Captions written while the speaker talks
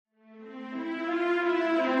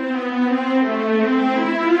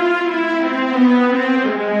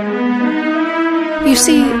You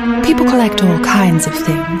see, people collect all kinds of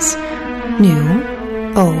things. New,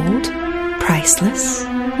 old, priceless,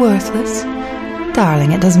 worthless.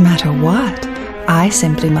 Darling, it doesn't matter what. I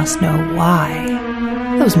simply must know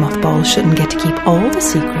why. Those mothballs shouldn't get to keep all the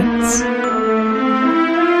secrets.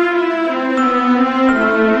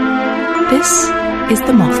 This is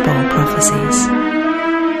the Mothball Prophecies.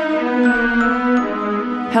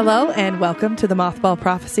 Hello and welcome to the Mothball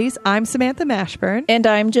Prophecies. I'm Samantha Mashburn. And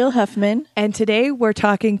I'm Jill Huffman. And today we're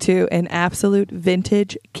talking to an absolute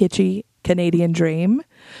vintage, kitschy Canadian dream.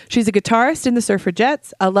 She's a guitarist in the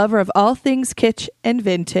Surfrajettes, a lover of all things kitsch and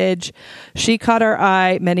vintage. She caught our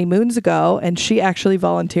eye many moons ago, and she actually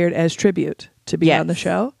volunteered as tribute to be on the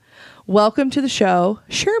show. Welcome to the show,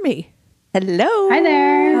 Shermette. Hello. Hi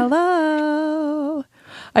there. Hello.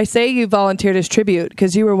 I say you volunteered as tribute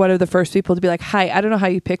because you were one of the first people to be like, hi, I don't know how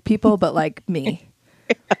you pick people, but like me.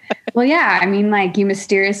 Well, yeah, I mean, like you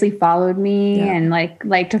mysteriously followed me and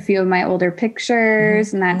liked a few of my older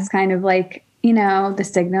pictures. And that's kind of like, you know, the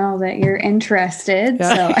signal that you're interested.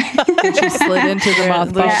 Yeah. So She slid into the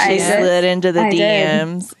mothball. Yeah, she slid into the I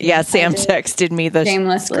DMs. did. Yeah, Sam texted me the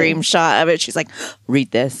Shamelessly. screenshot of it. She's like,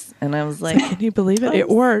 read this. And I was like, Can you believe it? It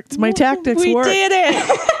worked. My tactics we worked. did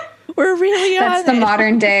it. We're really on that's the it.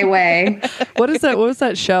 modern day way. What was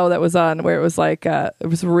that show that was on where it was like it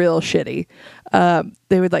was real shitty?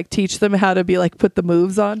 They would like teach them how to be like put the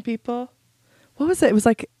moves on people. What was it? It was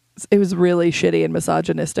like it was really shitty and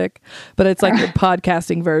misogynistic, but it's like the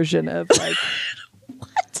podcasting version of like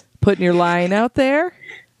What? putting your line out there,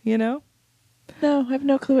 you know? No, I have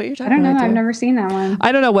no clue what you're I talking don't know. about. I've never seen that one.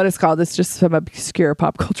 I don't know what it's called. It's just some obscure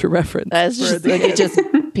pop culture reference. That's just like it just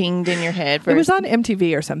pinged in your head. It was on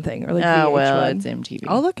MTV or something, or like Oh, well, VH1. it's MTV.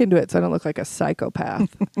 I'll look into it so I don't look like a psychopath.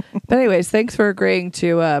 But anyways, thanks for agreeing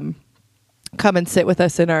to come and sit with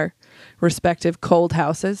us in our respective cold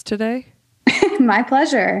houses today. My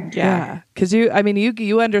pleasure. Yeah, because you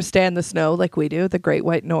understand the snow like we do, the Great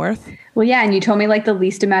White North. Well, yeah, and you told me like the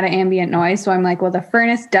least amount of ambient noise, so I'm like, well, the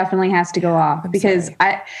furnace definitely has to go off because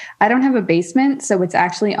I don't have a basement, so it's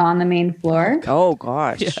actually on the main floor. Oh,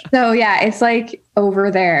 gosh. So yeah, it's like over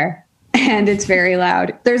there and it's very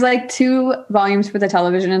loud. There's like two volumes for the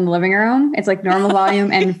television in the living room. It's like normal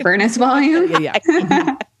volume and furnace volume. Yeah.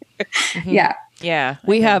 Yeah. Yeah.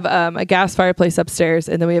 We have a gas fireplace upstairs,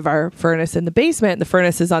 and then we have our furnace in the basement. And the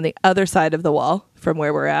furnace is on the other side of the wall from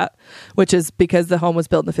where we're at, which is because the home was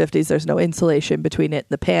built in the 50s. There's no insulation between it and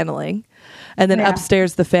the paneling. And then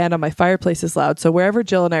upstairs, the fan on my fireplace is loud. So wherever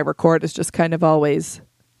Jill and I record is just kind of always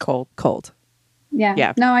cold. Yeah.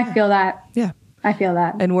 Yeah. No, I feel that. Yeah. I feel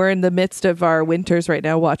that. And we're in the midst of our winters right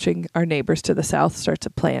now, watching our neighbors to the south start to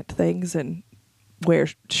plant things and wear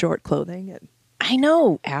short clothing. And I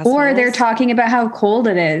know. Assholes. Or they're talking about how cold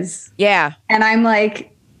it is. Yeah. And I'm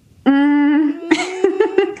like,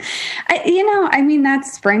 I mean,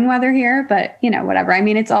 that's spring weather here, but whatever. I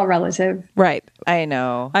mean, it's all relative. right. I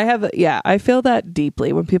know. I feel that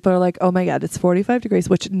deeply when people are like, oh my God, it's 45 degrees,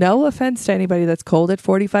 which no offense to anybody that's cold at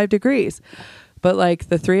 45 degrees. But like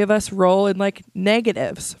the three of us roll in like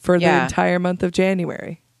negatives for the entire month of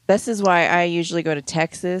January. This is why I usually go to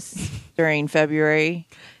Texas during February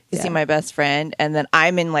to see my best friend. And then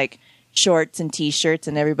I'm in like shorts and t-shirts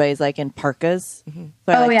and everybody's like in parkas. So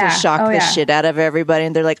I like to shock the shit out of everybody.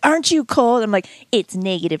 And they're like, aren't you cold? I'm like, it's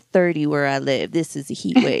negative 30 where I live. This is a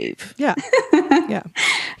heat wave. Yeah. Yeah.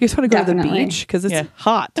 You just want to go to the Definitely. beach because it's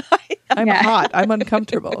hot. I'm hot. I'm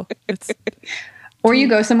uncomfortable. Or you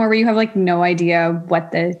go somewhere where you have like no idea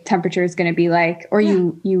what the temperature is going to be like, or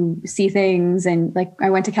you see things. And like I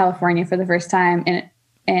went to California for the first time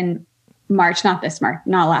in March, not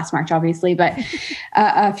last March, obviously, but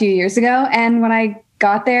a few years ago. And when I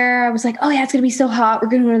got there, I was like, oh yeah, it's going to be so hot. We're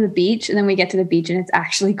going to go to the beach. And then we get to the beach and it's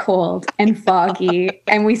actually cold and foggy.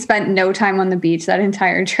 And we spent no time on the beach that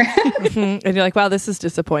entire trip. And you're like, wow, this is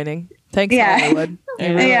disappointing. Thanks, Yeah. Hollywood.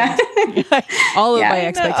 Yeah. All of Yeah, my I know.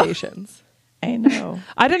 expectations. I know.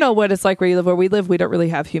 I don't know what it's like where you live. Where we live, we don't really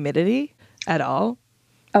have humidity at all.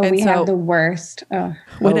 Oh, And we so- have the worst. Oh.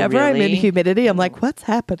 Whenever I'm in really? humidity, I'm like, what's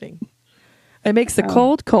happening? It makes the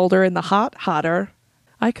cold colder and the hot hotter.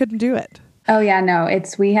 I couldn't do it. Oh yeah, no,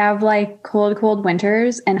 we have like cold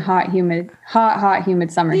winters and hot, humid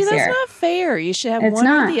summers See, that's here. not fair. You should have It's one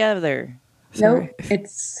not. or the other. Nope,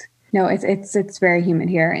 it's very humid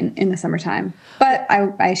here in the summertime. But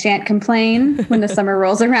I shan't complain when the summer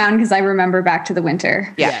rolls around because I remember back to the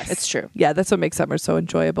winter. Yeah, Yes. it's true. Yeah, that's what makes summer so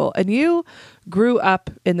enjoyable. And you grew up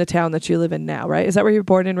in the town that you live in now, right? Is that where you were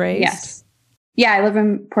born and raised? Yes. Yeah, I live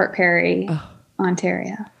in Port Perry,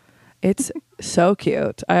 Ontario. It's so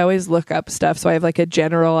cute. I always look up stuff so I have like a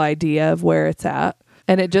general idea of where it's at.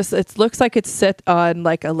 And it looks like it's set on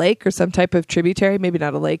like a lake or some type of tributary. Maybe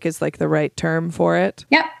not a lake is like the right term for it.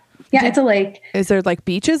 Yep. Yeah, it's a lake. Is there like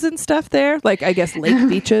beaches and stuff there? Like, I guess lake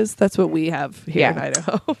beaches. That's what we have here in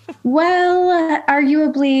Idaho. Well,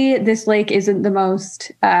 arguably, this lake isn't the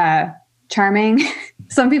most charming.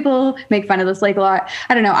 Some people make fun of this lake a lot.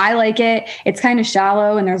 I don't know. I like it. It's kind of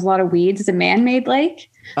shallow and there's a lot of weeds. It's a man-made lake.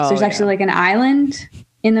 So there's actually like an island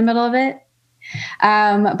in the middle of it.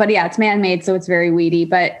 But yeah, it's man-made, so it's very weedy.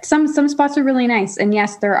 But some spots are really nice. And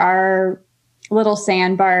yes, there are little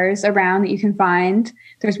sandbars around that you can find.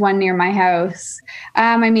 There's one near my house.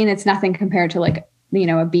 I mean, it's nothing compared to like,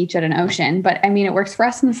 a beach at an ocean, but I mean, it works for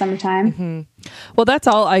us in the summertime. Mm-hmm. Well, that's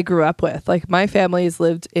all I grew up with. Like my family has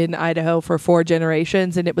lived in Idaho for 4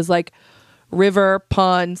 generations, and it was like river,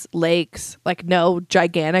 ponds, lakes, like no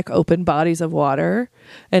gigantic open bodies of water,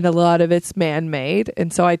 and a lot of it's man-made.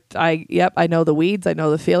 And so I know the weeds. I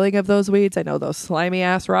know the feeling of those weeds. I know those slimy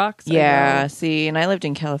ass rocks. Yeah. See, and I lived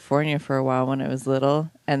in California for a while when I was little,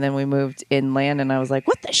 and then we moved inland, and I was like,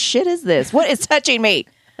 what the shit is this? What is touching me?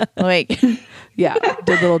 Like, yeah,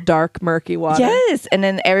 the little dark, murky water. Yes. And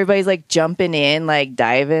then everybody's like jumping in, like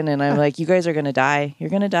diving. And I'm like, you guys are going to die. You're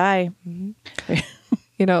going to die. Mm-hmm.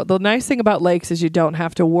 The nice thing about lakes is you don't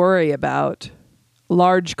have to worry about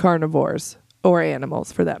large carnivores or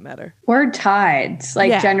animals for that matter. Or tides.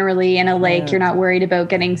 Like generally in a lake, you're not worried about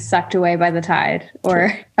getting sucked away by the tide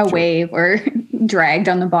or a wave or dragged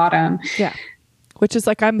on the bottom. Yeah. Which is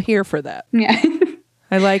like, I'm here for that. Yeah.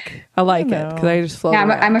 I like it because I just float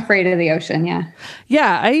around. I'm afraid of the ocean. Yeah.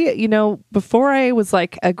 Yeah. Before I was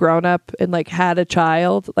like a grown up and like had a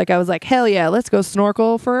child, like I was like, hell yeah, let's go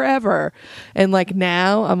snorkel forever. And like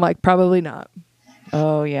now I'm like, probably not.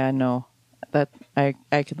 Oh yeah. No, that I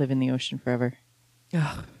could live in the ocean forever.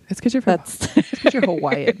 Oh, it's because you're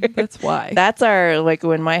Hawaiian. That's why. That's our, like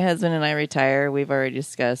when my husband and I retire, we've already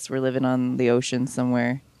discussed we're living on the ocean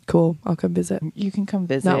somewhere. Cool. I'll come visit. You can come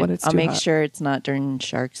visit. Not when it's I'll too make hot. sure it's not during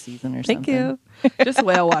shark season or something. Thank you. Just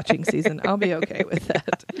whale watching season. I'll be okay with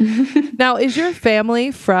that. Now, is your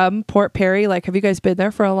family from Port Perry? Like, have you guys been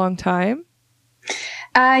there for a long time?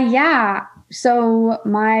 Yeah. So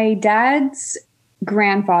my dad's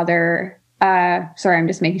grandfather, sorry, I'm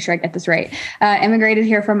just making sure I get this right, immigrated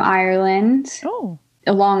here from Ireland. Oh.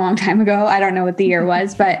 A long, long time ago. I don't know what the year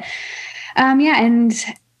was, but and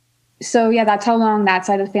so, that's how long that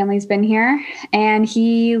side of the family's been here. And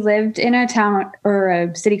he lived in a town or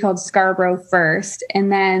a city called Scarborough first.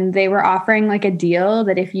 And then they were offering like a deal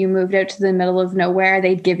that if you moved out to the middle of nowhere,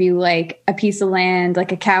 they'd give you like a piece of land,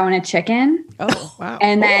 like a cow and a chicken. Oh, wow.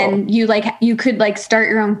 And then you could like start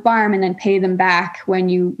your own farm and then pay them back when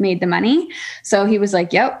you made the money. So he was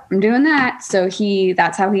like, yep, I'm doing that. So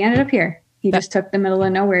that's how he ended up here. He just took the middle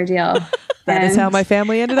of nowhere deal. That is how my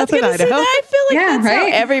family ended up in Idaho. I feel like that's how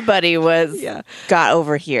everybody got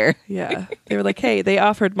over here. Yeah. They were like, hey, they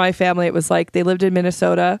offered my family. It was like they lived in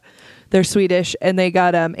Minnesota. They're Swedish and they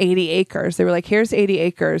got 80 acres. They were like, here's 80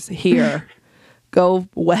 acres here. Go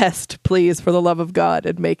west, please, for the love of God,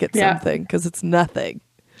 and make it something because it's nothing.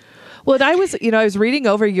 Well, and I was reading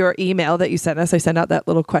over your email that you sent us. I sent out that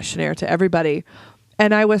little questionnaire to everybody.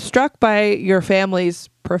 And I was struck by your family's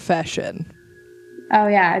profession. Oh,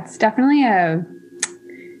 yeah. It's definitely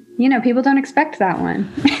people don't expect that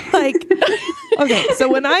one. Like, okay. So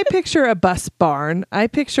when I picture a bus barn, I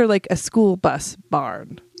picture like a school bus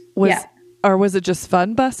barn. Or was it just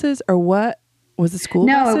fun buses or what? Was it school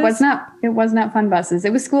buses? No, it was not. It was not fun buses.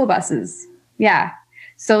 It was school buses. Yeah.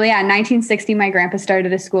 So in 1960, my grandpa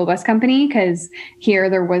started a school bus company because here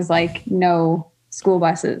there was like no school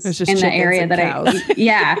buses in the area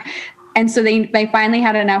that and so they finally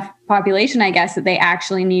had enough population, I guess, that they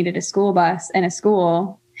actually needed a school bus in a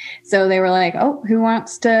school. So they were like, oh, who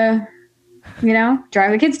wants to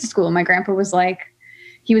drive the kids to school? My grandpa was like,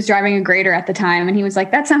 he was driving a grader at the time and he was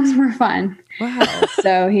like, that sounds more fun. Wow.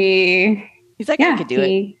 So he's like, I could do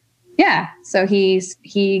it. Yeah. So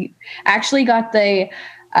he actually got the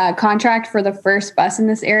contract for the first bus in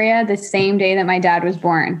this area the same day that my dad was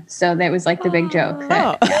born. So that was like the big joke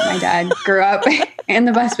that my dad grew up in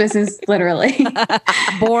the bus business, literally.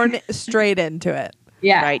 Born straight into it.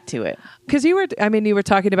 Yeah. Right to it. Because you were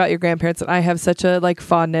talking about your grandparents, and I have such a like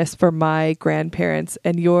fondness for my grandparents,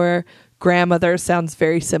 and your grandmother sounds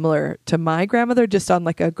very similar to my grandmother, just on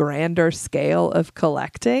like a grander scale of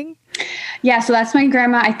collecting. Yeah, so that's my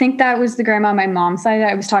grandma. I think that was the grandma on my mom's side.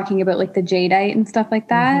 I was talking about like the jadeite and stuff like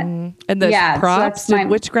that. Mm-hmm. And the props. So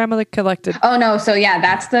which grandmother collected? Oh no, so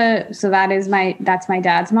that's my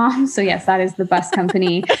dad's mom. So yes, that is the bus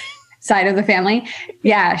company. side of the family.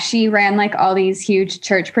 Yeah, she ran like all these huge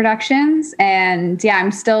church productions. And yeah,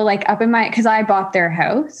 I'm still like up in because I bought their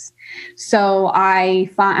house. So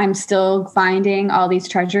I'm still finding all these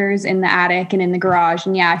treasures in the attic and in the garage.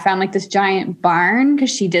 And yeah, I found like this giant barn because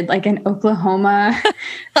she did like an Oklahoma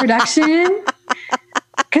production.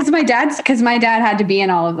 Because my dad had to be in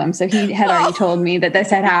all of them. So he had already told me that this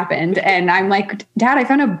had happened. And I'm like, Dad, I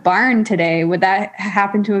found a barn today. Would that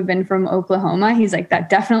happen to have been from Oklahoma? He's like, that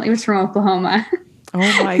definitely was from Oklahoma.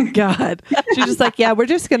 Oh my God. She's just like, yeah, we're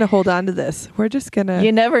just going to hold on to this. We're just going to.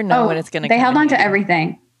 You never know when it's going to come. They held on to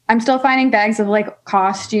everything. I'm still finding bags of like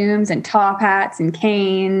costumes and top hats and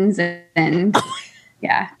canes and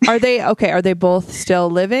yeah. Are they okay? Are they both still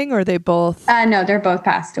living or are they both? No, they're both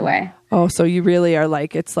passed away. Oh, so you really are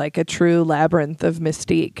like, it's like a true labyrinth of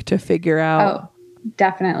mystique to figure out. Oh,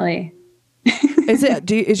 definitely.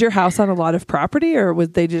 Is your house on a lot of property or were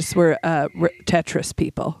Tetris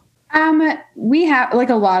people? We have like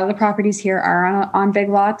a lot of the properties here are on big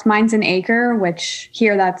lots. Mine's an acre, which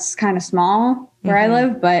here that's kind of small where I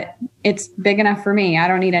live, but it's big enough for me. I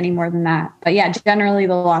don't need any more than that. But yeah, generally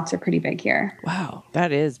the lots are pretty big here. Wow.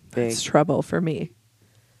 That is big. It's trouble for me.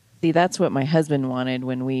 See, that's what my husband wanted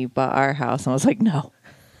when we bought our house. And I was like, no,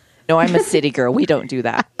 I'm a city girl. We don't do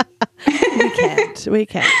that. We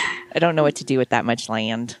can't. I don't know what to do with that much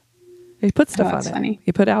land. You put stuff on funny. it.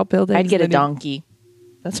 You put outbuildings. I'd get a donkey.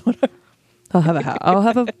 That's what I'll have a house. I'll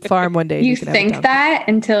have a farm one day. You think that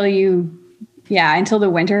until the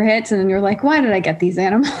winter hits and then you're like, why did I get these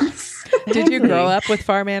animals? Did you grow up with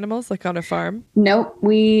farm animals, like on a farm? Nope.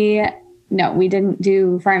 We didn't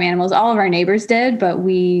do farm animals. All of our neighbors did, but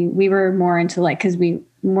we were more into like, cause we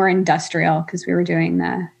more industrial because we were doing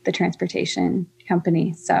the transportation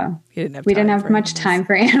company. So we didn't have much time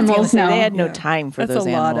for animals. No, they had no time for those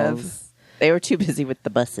animals. They were too busy with the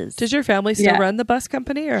buses. Does your family still run the bus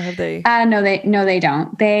company or have they? No, they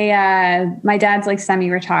don't. My dad's like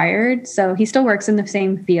semi-retired, so he still works in the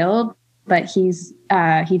same field, but he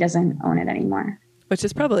doesn't own it anymore. Which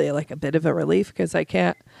is probably like a bit of a relief because I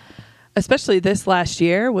can't, especially this last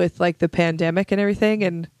year with like the pandemic and everything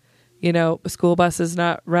and, school buses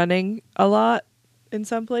not running a lot in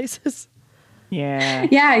some places. Yeah.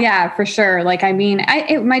 Yeah, for sure. Like, I mean,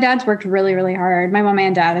 my dad's worked really, really hard. My mom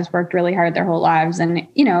and dad has worked really hard their whole lives. And,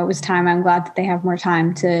 it was time. I'm glad that they have more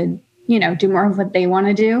time to, do more of what they want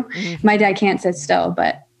to do. Mm-hmm. My dad can't sit still,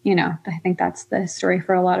 but, I think that's the story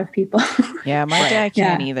for a lot of people. Yeah, my dad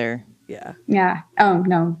can't either. Yeah. Yeah. Oh,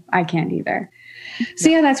 no, I can't either. So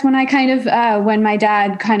yeah, that's when I kind of, when my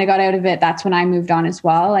dad kind of got out of it, that's when I moved on as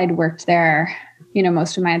well. I'd worked there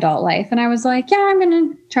most of my adult life. And I was like, yeah, I'm going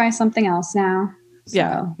to try something else now. So.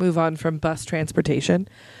 Yeah. Move on from bus transportation.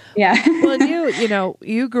 Yeah. Well, and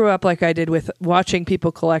you grew up like I did with watching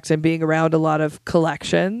people collect and being around a lot of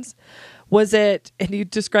collections. Was it, and you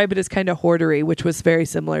describe it as kind of hoardery, which was very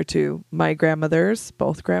similar to my grandmother's,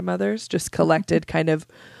 both grandmothers, just collected kind of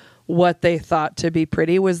what they thought to be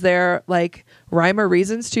pretty. Was there like rhyme or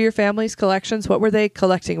reasons to your family's collections? What were they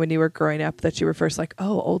collecting when you were growing up that you were first like,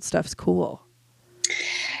 oh, old stuff's cool?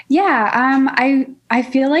 Yeah, I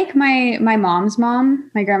feel like my mom's mom,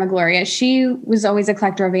 my grandma Gloria, she was always a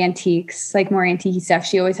collector of antiques, like more antique stuff.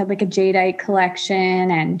 She always had like a jadeite collection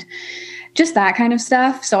and just that kind of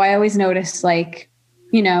stuff. So I always noticed like,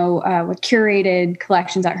 with curated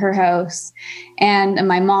collections at her house. And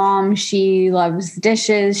my mom, she loves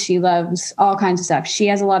dishes. She loves all kinds of stuff. She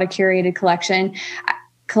has a lot of curated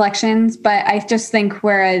collections, but I just think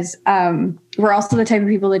whereas we're also the type of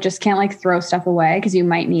people that just can't like throw stuff away because you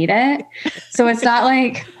might need it. So it's not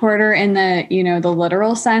like hoarder in the, the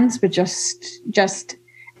literal sense, but just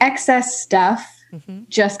excess stuff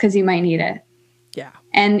just because you might need it. Yeah.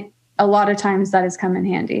 And a lot of times that has come in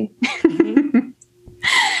handy.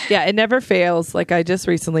 Yeah, it never fails. Like I just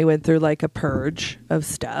recently went through like a purge of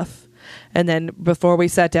stuff. And then before we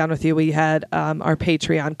sat down with you, we had our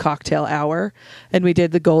Patreon cocktail hour and we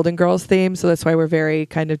did the Golden Girls theme. So that's why we're very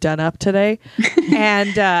kind of done up today.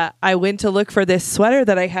 And I went to look for this sweater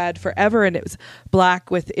that I had forever and it was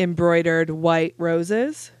black with embroidered white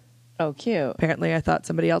roses. Oh, cute. Apparently I thought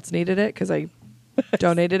somebody else needed it because I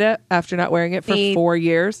donated it after not wearing it for 4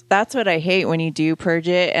 years. That's what I hate when you do purge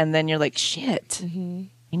it and then you're like, shit,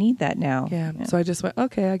 I need that now. Yeah. So I just went,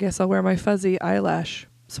 okay, I guess I'll wear my fuzzy eyelash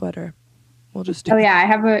sweater. We'll just do I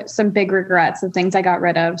have some big regrets of things I got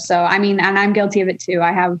rid of. So, I mean, and I'm guilty of it too.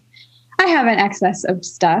 I have an excess of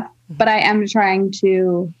stuff, but I am trying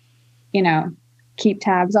to, keep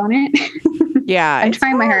tabs on it. Yeah. I'm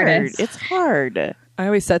trying my hardest. It's hard. I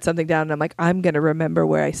always set something down and I'm like, I'm going to remember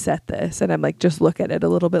where I set this. And I'm like, just look at it a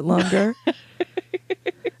little bit longer.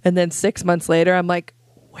 And then 6 months later, I'm like,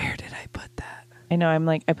 where did I I know. I'm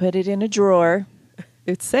like, I put it in a drawer.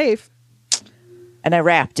 It's safe. And I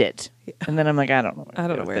wrapped it. And then I'm like, I don't know. I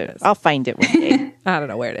don't know where it is. I'll find it one day. I don't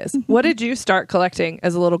know where it is. What did you start collecting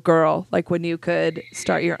as a little girl? Like when you could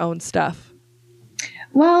start your own stuff?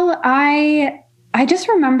 Well, I just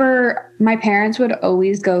remember my parents would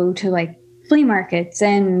always go to like flea markets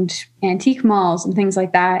and antique malls and things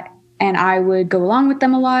like that. And I would go along with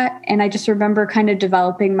them a lot. And I just remember kind of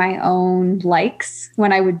developing my own likes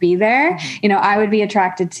when I would be there. You know, I would be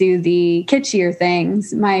attracted to the kitschier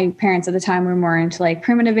things. My parents at the time were more into like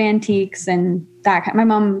primitive antiques and that kind. My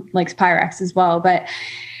mom likes Pyrex as well. But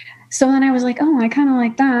so then I was like, oh, I kind of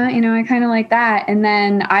like that. You know, I kind of like that. And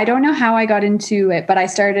then I don't know how I got into it, but I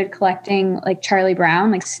started collecting like Charlie Brown,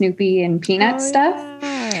 like Snoopy and Peanuts stuff.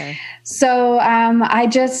 Yeah. So I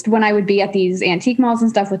just, when I would be at these antique malls and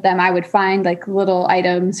stuff with them, I would find like little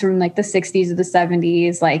items from like the 60s or the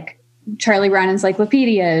 70s, like Charlie Brown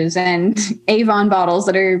encyclopedias and Avon bottles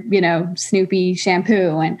that are, you know, Snoopy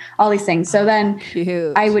shampoo and all these things. So then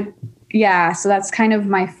Cute. I would, yeah. So that's kind of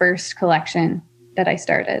my first collection that I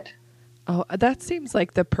started. Oh, that seems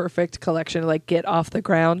like the perfect collection to like get off the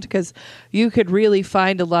ground, because you could really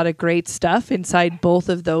find a lot of great stuff inside both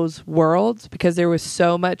of those worlds, because there was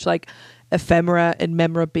so much like ephemera and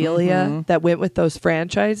memorabilia that went with those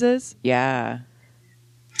franchises. Yeah.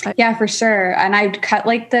 Yeah, for sure. And I'd cut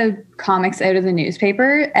like the comics out of the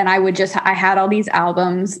newspaper, and I had all these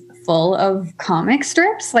albums full of comic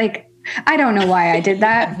strips. Like, I don't know why I did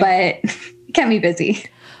that, but it kept me busy.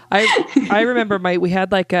 I remember we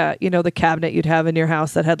had like a, you know, the cabinet you'd have in your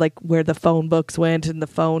house that had like where the phone books went and the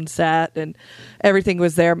phone sat and everything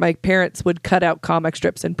was there. My parents would cut out comic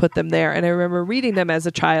strips and put them there. And I remember reading them as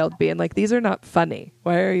a child being like, these are not funny.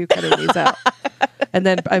 Why are you cutting these out? And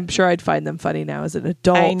then I'm sure I'd find them funny now as an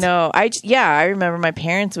adult. I know. I remember my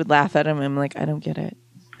parents would laugh at them. I'm like, I don't get it.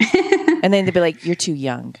 And then they'd be like, you're too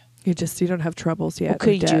young. You don't have troubles yet. Well,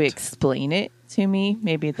 could you explain it to me?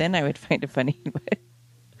 Maybe then I would find it funny.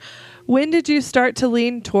 When did you start to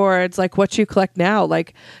lean towards like what you collect now?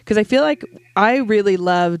 Like, because I feel like I really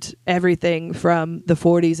loved everything from the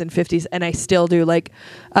 40s and 50s, and I still do. Like,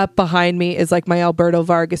 up behind me is like my Alberto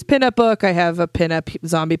Vargas pinup book. I have a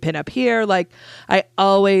zombie pinup here. Like, I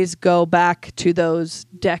always go back to those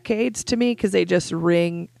decades to me because they just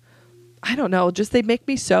ring. I don't know, just they make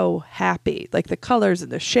me so happy. Like the colors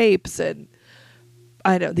and the shapes, and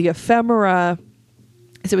I know the ephemera.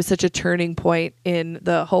 It was such a turning point in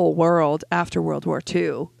the whole world after World War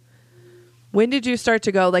II. When did you start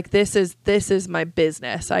to go like, this is my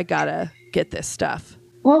business? I gotta get this stuff.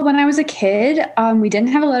 Well, when I was a kid, we didn't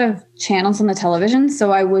have a lot of channels on the television,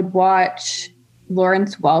 so I would watch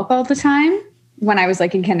Lawrence Welk all the time when I was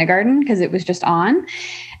like in kindergarten because it was just on.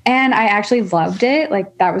 And I actually loved it.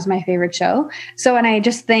 Like, that was my favorite show. So, and I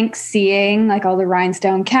just think seeing like all the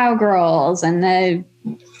rhinestone cowgirls and the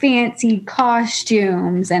fancy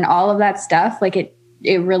costumes and all of that stuff, like it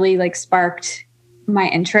really like sparked my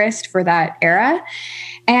interest for that era.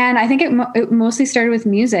 And I think it mostly started with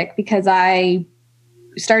music because I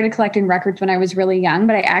started collecting records when I was really young,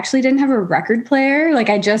 but I actually didn't have a record player. Like,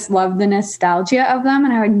 I just loved the nostalgia of them,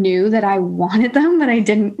 and I knew that I wanted them, but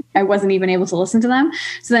I wasn't even able to listen to them.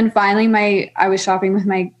 So then finally I was shopping with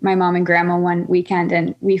my mom and grandma one weekend,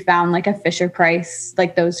 and we found like a Fisher Price,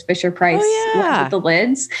 like those Fisher Price ones with the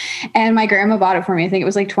lids. And my grandma bought it for me. I think it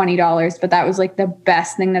was like $20, but that was like the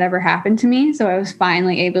best thing that ever happened to me. So I was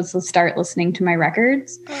finally able to start listening to my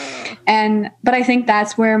records. But I think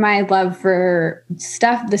that's where my love for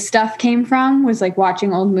the stuff came from, was like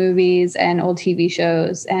watching old movies and old TV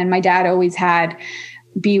shows. And my dad always had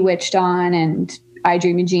Bewitched on and I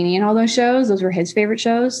Dream of Jeannie and all those shows. Those were his favorite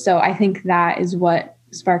shows. So I think that is what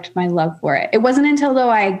sparked my love for it. It wasn't until though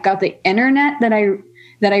I got the internet that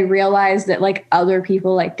I realized that like other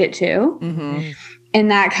people liked it too. Mm-hmm. And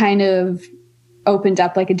that kind of opened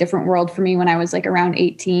up like a different world for me when I was like around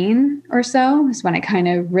 18 or so, is when I kind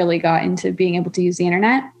of really got into being able to use the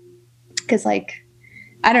internet. Because like,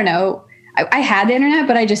 I don't know, I had the internet,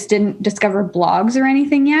 but I just didn't discover blogs or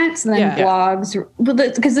anything yet. So then blogs,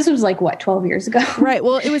 because this was like, what, 12 years ago? Right.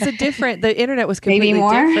 Well, it was the internet was completely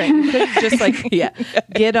different. You couldn't just like,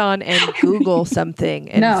 get on and Google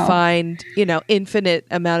something and find, infinite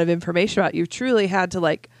amount of information about you. You truly had to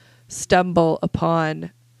like stumble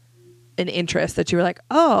upon an interest that you were like,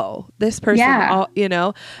 oh, this person, and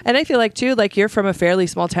I feel like too, like you're from a fairly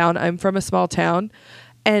small town. I'm from a small town.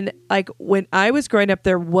 And like when I was growing up,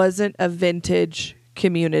 there wasn't a vintage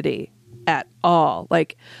community at all.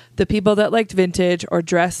 Like the people that liked vintage or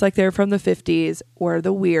dressed like they were from the 50s were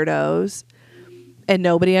the weirdos, and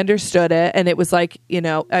nobody understood it. And it was like,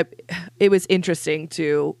 it was interesting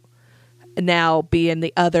to now be in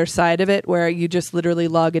the other side of it where you just literally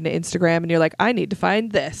log into Instagram and you're like, I need to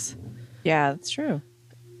find this. Yeah, that's true.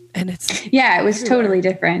 And it's it was totally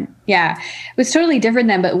different. Yeah, it was totally different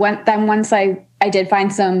then. But once I did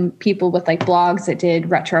find some people with like blogs that did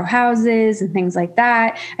retro houses and things like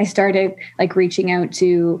that, I started like reaching out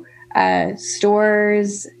to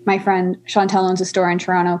stores. My friend Chantel owns a store in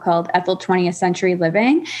Toronto called Ethel 20th Century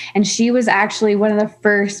Living, and she was actually one of the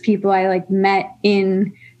first people I like met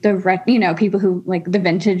in the people who like the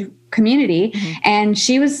vintage community. And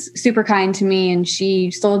she was super kind to me, and she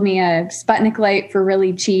sold me a Sputnik light for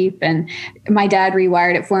really cheap, and my dad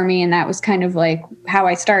rewired it for me, and that was kind of like how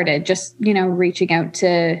I started, just reaching out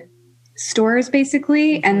to stores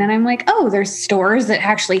basically. And then I'm like, oh, there's stores that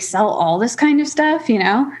actually sell all this kind of stuff,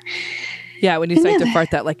 Yeah, when you start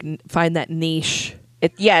to find that niche.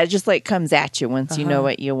 It just like comes at you once you know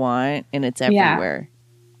what you want, and it's everywhere.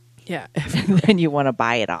 Yeah. And then you want to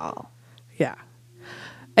buy it all. Yeah.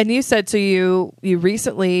 And you said, so you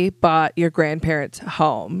recently bought your grandparents'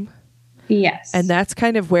 home. Yes. And that's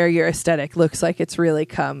kind of where your aesthetic looks like it's really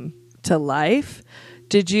come to life.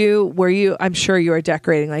 I'm sure you were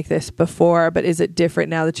decorating like this before, but is it different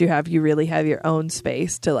now that you really have your own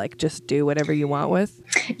space to like just do whatever you want with?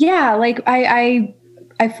 Yeah. Like I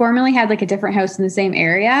formerly had like a different house in the same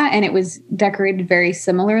area, and it was decorated very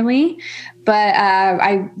similarly, but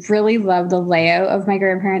I really love the layout of my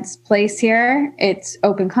grandparents' place here. It's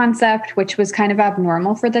open concept, which was kind of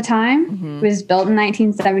abnormal for the time. It was built in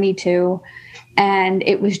 1972, and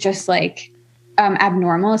it was just like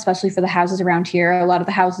abnormal, especially for the houses around here. A lot of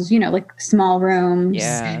the houses, like small rooms,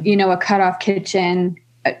 a cut-off kitchen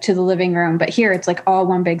to the living room, but here it's like all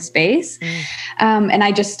one big space. And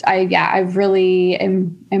I really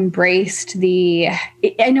embraced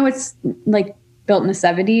I know it's like built in the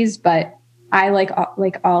 70s, but I like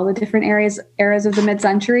all the different eras of the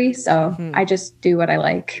mid-century. So I just do what I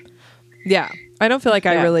like. Yeah. I don't feel like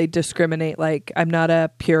I really discriminate. Like, I'm not a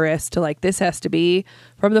purist to like, this has to be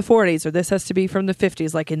from the 40s or this has to be from the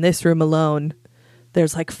 50s. Like in this room alone,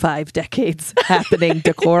 there's like 5 decades happening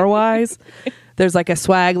decor-wise. There's like a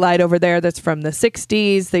swag light over there that's from the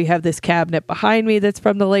 60s. They have this cabinet behind me that's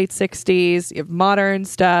from the late 60s. You have modern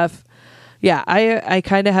stuff. Yeah, I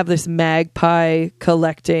kind of have this magpie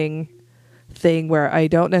collecting thing where I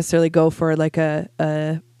don't necessarily go for like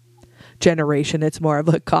a generation. It's more of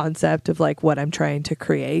a concept of like what I'm trying to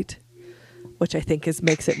create, which I think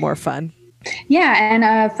makes it more fun. Yeah, and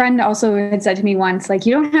a friend also had said to me once, like,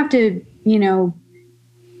 you don't have to,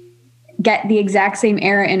 get the exact same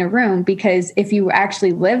era in a room, because if you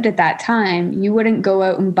actually lived at that time, you wouldn't go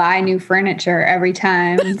out and buy new furniture every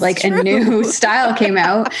time a new style came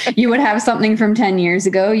out. You would have something from 10 years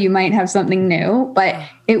ago. You might have something new, but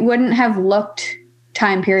it wouldn't have looked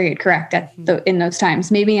time period correct in those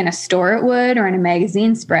times. Maybe in a store it would, or in a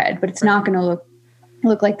magazine spread, but it's not going to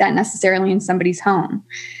look like that necessarily in somebody's home.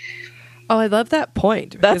 Oh, I love that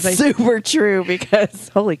point. That's super true, because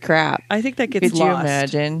holy crap. I think that gets Could lost. you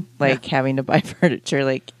imagine having to buy furniture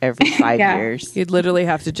like every 5 years? You'd literally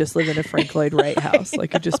have to just live in a Frank Lloyd Wright house.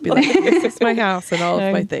 Like, you'd just be like, this is my house and all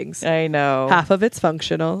of my things. I know. Half of it's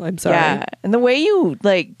functional. I'm sorry. Yeah. And the way you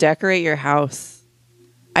decorate your house,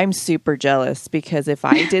 I'm super jealous, because if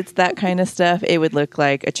I did that kind of stuff, it would look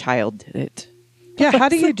like a child did it. Yeah. How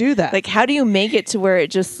do you do that? Like, how do you make it to where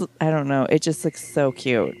it just, I don't know, it just looks so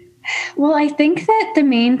cute. Well, I think that the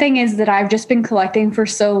main thing is that I've just been collecting for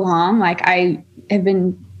so long. Like, I have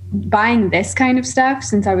been buying this kind of stuff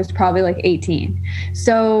since I was probably 18.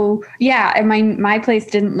 So yeah, and my place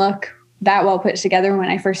didn't look that well put together when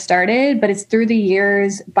I first started, but it's through the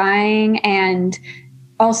years buying and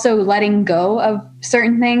also letting go of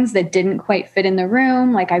certain things that didn't quite fit in the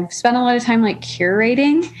room. Like, I've spent a lot of time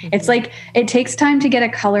curating. It's like, it takes time to get a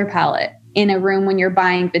color palette in a room when you're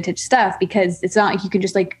buying vintage stuff, because it's not like you can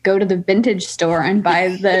just go to the vintage store and buy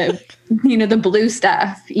the, the blue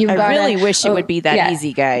stuff. I really wish it would be that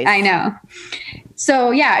easy, guys. I know.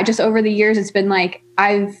 So yeah, just over the years, it's been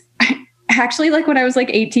I've actually, when I was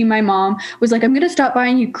 18, my mom was like, I'm going to stop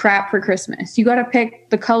buying you crap for Christmas. You got to pick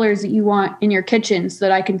the colors that you want in your kitchen so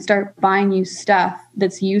that I can start buying you stuff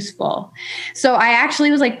that's useful. So I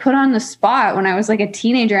actually was put on the spot when I was a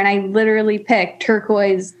teenager, and I literally picked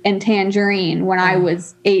turquoise and tangerine when I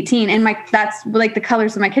was 18. And that's the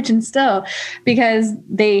colors of my kitchen still, because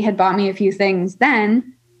they had bought me a few things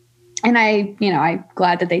then. And I'm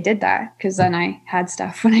glad that they did that, because then I had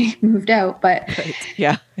stuff when I moved out. But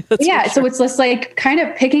yeah, so it's just kind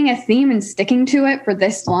of picking a theme and sticking to it for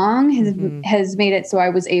this long has made it so I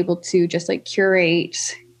was able to just curate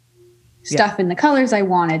stuff in the colors I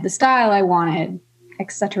wanted, the style I wanted,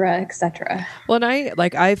 et cetera, et cetera. Well, and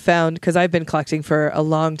I've found, because I've been collecting for a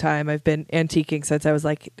long time, I've been antiquing since I was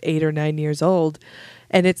like 8 or 9 years old.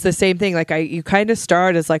 And it's the same thing. Like you kind of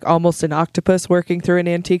start as like almost an octopus working through an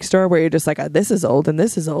antique store where you're just like, this is old and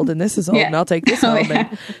this is old and this is old and I'll take this home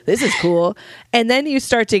and this is cool. And then you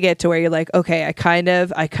start to get to where you're like, okay, I kind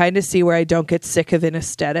of see where I don't get sick of an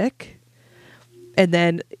aesthetic. And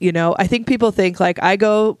then, I think people think like I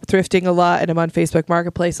go thrifting a lot and I'm on Facebook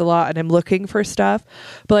Marketplace a lot and I'm looking for stuff.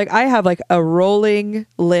 But like I have like a rolling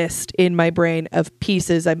list in my brain of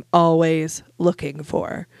pieces I'm always looking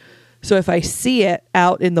for. So if I see it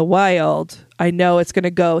out in the wild, I know it's going to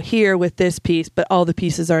go here with this piece, but all the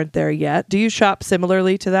pieces aren't there yet. Do you shop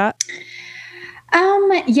similarly to that?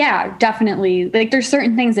 Yeah, definitely. Like there's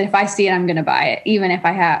certain things that if I see it, I'm going to buy it, even if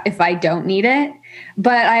I don't need it.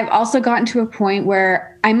 But I've also gotten to a point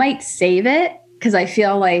where I might save it because I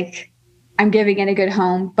feel like I'm giving it a good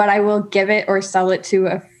home, but I will give it or sell it to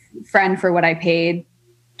a friend for what I paid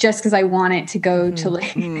just because I want it to go to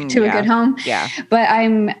a good home. Yeah.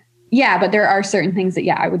 But there are certain things that,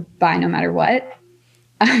 I would buy no matter what.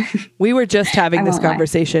 We were just having this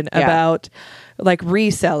conversation about like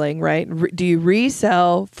reselling, right? Do you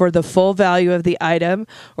resell for the full value of the item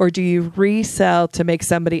or do you resell to make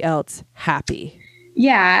somebody else happy?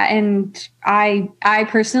 Yeah. And I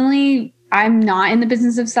personally, I'm not in the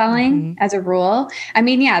business of selling as a rule. I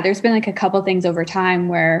mean, there's been like a couple things over time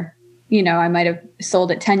where I might have sold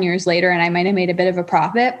it 10 years later and I might have made a bit of a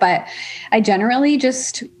profit, but I generally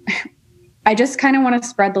just kind of want to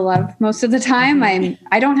spread the love most of the time.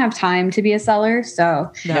 I don't have time to be a seller.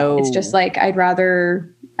 So it's just like, I'd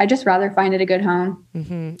just rather find it a good home.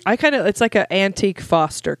 It's like an antique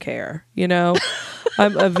foster care,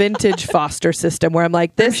 I'm a vintage foster system where I'm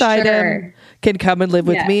like, this item can come and live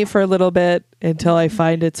with me for a little bit until I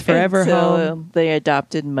find its forever home. The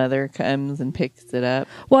adopted mother comes and picks it up.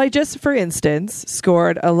 Well, I just, for instance,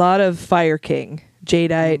 scored a lot of Fire King,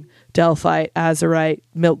 jadeite, delphite, azurite,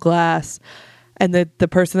 milk glass. And the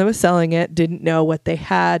person that was selling it didn't know what they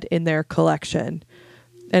had in their collection.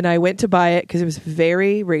 And I went to buy it because it was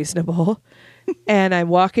very reasonable. And I'm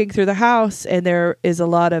walking through the house and there is a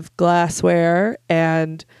lot of glassware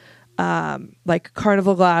and like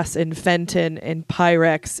carnival glass and Fenton and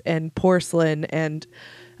Pyrex and porcelain. And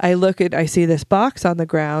I see this box on the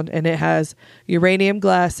ground and it has uranium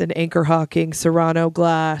glass and Anchor Hawking Serrano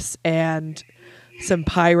glass and some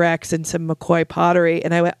Pyrex and some McCoy pottery.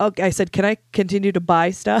 And I went, I said, can I continue to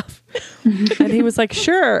buy stuff? And he was like,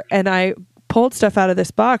 sure. And I pulled stuff out of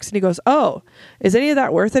this box and he goes, oh, is any of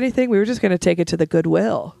that worth anything? We were just going to take it to the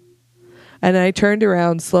Goodwill. And I turned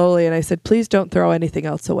around slowly and I said, please don't throw anything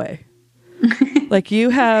else away. Like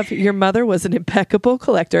your mother was an impeccable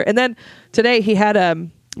collector. And then today he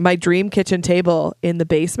had my dream kitchen table in the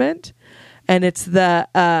basement and it's the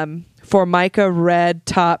Formica red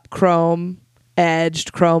top chrome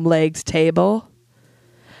edged chrome legged table.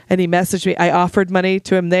 And he messaged me. I offered money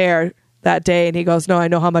to him there that day and he goes, no, I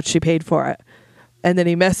know how much she paid for it. And then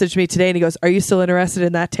he messaged me today and he goes, are you still interested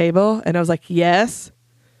in that table? And I was like, yes.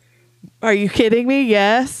 Are you kidding me?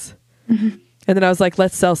 Yes. And then I was like,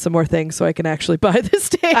 let's sell some more things so I can actually buy this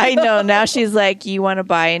table. I know. Now she's like, you want to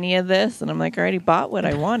buy any of this? And I'm like, I already bought what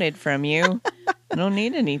I wanted from you. I don't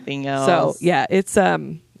need anything else. So yeah, it's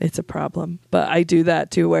a problem, but I do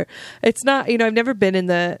that too, where it's not, I've never been in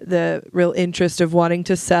the real interest of wanting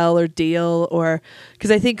to sell or deal or,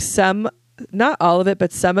 because I think not all of it,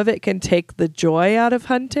 but some of it can take the joy out of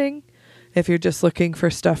hunting if you're just looking for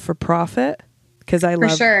stuff for profit. Because I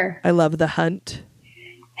love the hunt.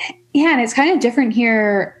 Yeah. And it's kind of different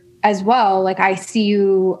here as well. Like I see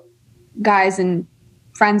you guys and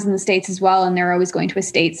friends in the States as well, and they're always going to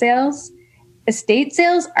estate sales. Estate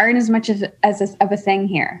sales aren't as much of a thing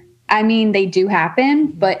here. I mean, they do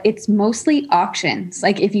happen, but it's mostly auctions.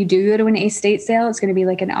 Like if you do go to an estate sale, it's going to be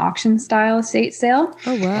like an auction style estate sale.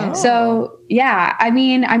 Oh, wow. So yeah, I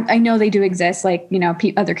mean, I know they do exist. Like,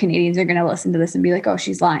 other Canadians are going to listen to this and be like, oh,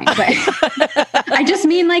 she's lying. But I just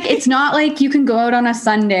mean like, it's not like you can go out on a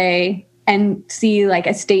Sunday and see like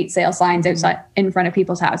estate sale signs outside in front of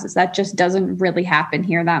people's houses. That just doesn't really happen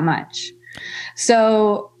here that much.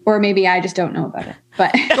 So, or maybe I just don't know about it.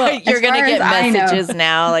 But you're going to get messages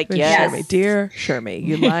now like, yes. Shermie, dear Shermie,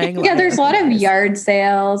 you lying. Yeah, there's a lot of yard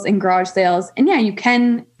sales and garage sales. And yeah, you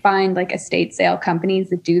can find like estate sale companies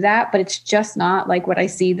that do that, but it's just not like what I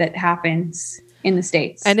see that happens in the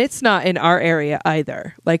States. And it's not in our area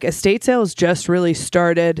either. Like estate sales just really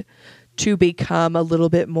started to become a little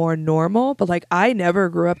bit more normal. But like, I never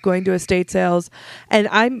grew up going to estate sales, and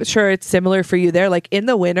I'm sure it's similar for you there. Like in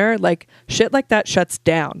the winter, like shit like that shuts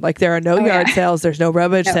down. Like there are no yard sales, there's no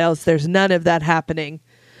rummage sales, there's none of that happening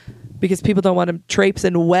because people don't want to traipse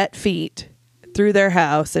in wet feet through their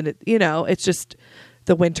house, and it's just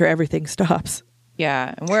the winter, everything stops.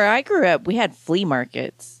 Yeah, and where I grew up, we had flea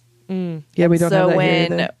markets. Yeah, we don't have that here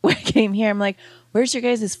either. So when we came here, I'm like, where's your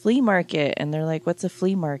guys' flea market? And they're like, what's a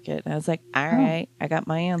flea market? And I was like, all right, I got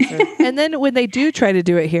my answer. And then when they do try to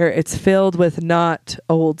do it here, it's filled with not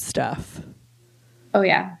old stuff. Oh,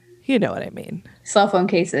 yeah. You know what I mean. Cell phone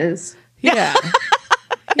cases. Yeah.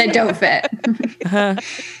 That don't fit.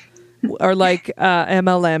 Or like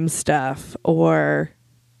MLM stuff or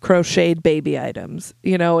crocheted baby items.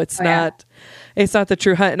 It's not the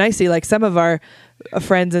true hunt. And I see like some of our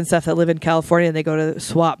friends and stuff that live in California, and they go to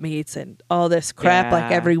swap meets and all this crap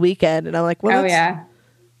like every weekend, and I'm like, well,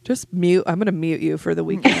 just mute. I'm gonna mute you for the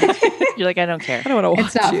weekend. You're like, I don't care. I don't want to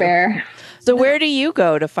watch. It's not fair. So where do you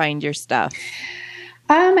go to find your stuff?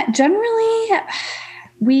 Generally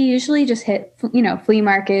we usually just hit flea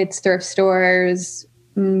markets, thrift stores,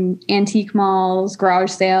 antique malls,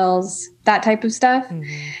 garage sales, that type of stuff.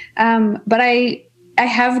 But I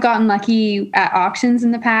have gotten lucky at auctions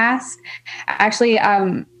in the past. Actually,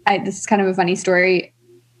 this is kind of a funny story.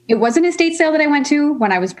 It was an estate sale that I went to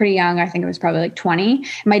when I was pretty young. I think it was probably like 20.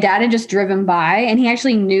 My dad had just driven by, and he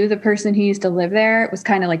actually knew the person who used to live there. It was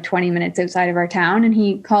kind of like 20 minutes outside of our town. And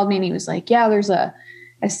he called me and he was like, yeah, there's a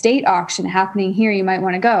estate auction happening here. You might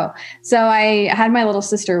want to go. So I had my little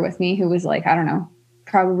sister with me who was like, I don't know,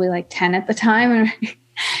 probably like 10 at the time.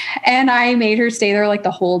 And I made her stay there like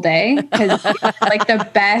the whole day because it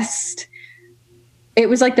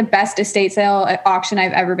was like the best estate sale auction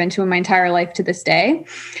I've ever been to in my entire life to this day.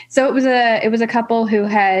 So it was a couple who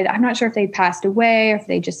had, I'm not sure if they passed away or if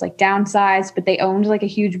they just like downsized, but they owned like a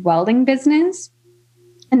huge welding business.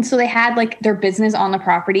 And so they had like their business on the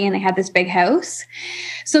property, and they had this big house.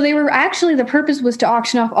 So they were actually, the purpose was to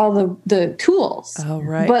auction off all the tools. Oh,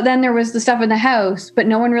 right. But then there was the stuff in the house, but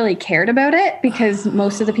no one really cared about it because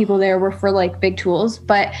most of the people there were for like big tools.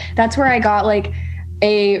 But that's where I got like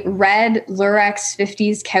a red Lurex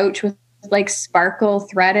 50s couch with like sparkle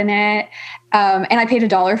thread in it. And I paid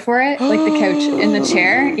 $1 for it, like the couch in the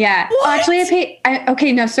chair. Yeah. What? Actually,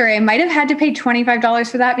 I might have had to pay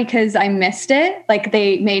 $25 for that because I missed it. Like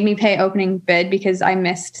they made me pay opening bid because I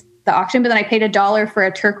missed the auction, but then I paid $1 for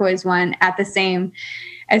a turquoise one at the same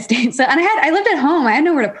estate. So, and I lived at home. I had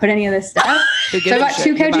nowhere to put any of this stuff. So I got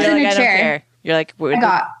two couches and a chair. You're like,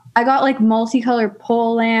 I got like multicolored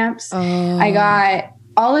pole lamps. I got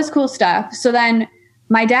all this cool stuff. So then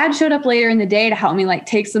my dad showed up later in the day to help me like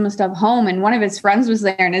take some of the stuff home. And one of his friends was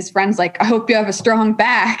there, and his friend's like, I hope you have a strong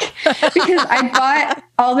back because I bought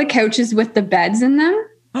all the couches with the beds in them,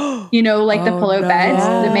 like the pillow beds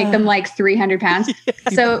that make them like 300 pounds.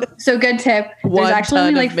 So good tip. There's actually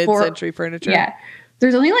only like mid-century furniture. Yeah.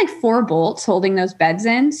 There's only like 4 bolts holding those beds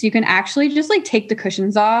in. So you can actually just like take the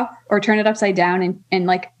cushions off or turn it upside down and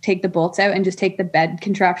like take the bolts out and just take the bed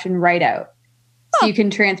contraption right out. So you can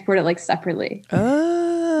transport it like separately.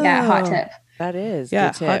 Oh. Yeah, hot tip. That is.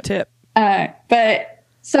 Yeah, good tip. hot tip.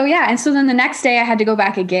 And so then the next day I had to go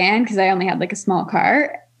back again because I only had like a small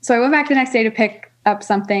car. So I went back the next day to pick up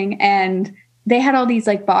something, and they had all these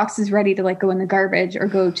like boxes ready to like go in the garbage or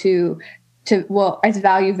go to as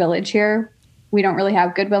Value Village here. We don't really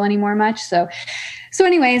have Goodwill anymore much. So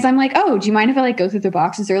anyways, I'm like, oh, do you mind if I like go through the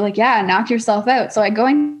boxes? They're like, yeah, knock yourself out. So I go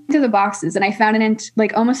into the boxes, and I found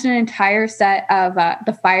almost an entire set of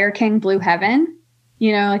the Fire King Blue Heaven,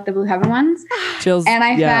 like the Blue Heaven ones. Chills, and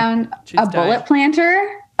I found a bullet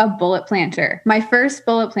planter. My first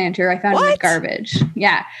bullet planter I found in the garbage.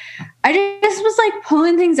 Yeah. I just was like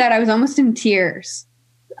pulling things out. I was almost in tears.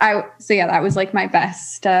 That was like my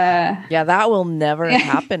best. That will never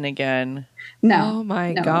happen again. No. Oh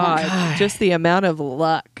my God. Just the amount of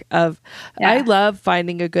luck I love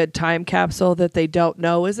finding a good time capsule that they don't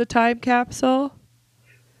know is a time capsule.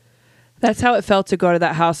 That's how it felt to go to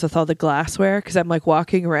that house with all the glassware. Cause I'm like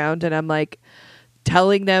walking around and I'm like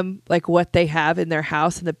telling them like what they have in their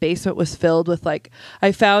house. And the basement was filled with like,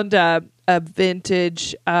 I found a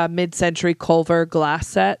vintage mid-century Culver glass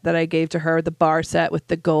set that I gave to her, the bar set with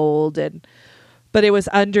the gold, but it was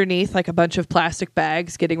underneath like a bunch of plastic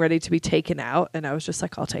bags getting ready to be taken out. And I was just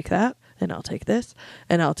like, I'll take that, and I'll take this,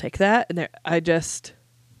 and I'll take that. And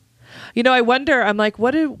I wonder, I'm like,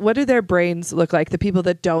 what do their brains look like? The people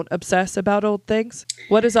that don't obsess about old things,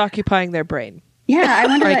 what is occupying their brain? Yeah, I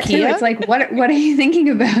wonder that too. It's like, what are you thinking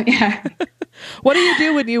about? Yeah. What do you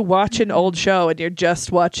do when you watch an old show and you're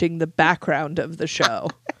just watching the background of the show?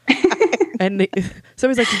 And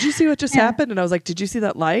somebody's like, did you see what just happened? And I was like, did you see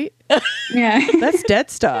that light? Yeah. That's dead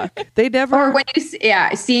stock. They never. Or when you,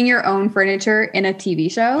 seeing your own furniture in a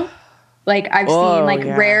TV show. Like I've seen like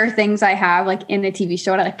rare things I have like in a TV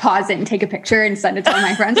show, and I like pause it and take a picture and send it to all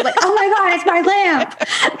my friends. Like, oh my God, it's my lamp.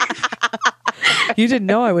 You didn't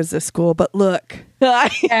know I was this cool, but look.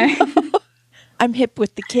 I'm hip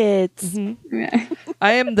with the kids. Mm-hmm. Yeah.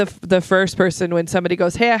 I am the first person when somebody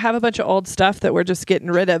goes, hey, I have a bunch of old stuff that we're just getting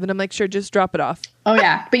rid of. And I'm like, sure, just drop it off. Oh,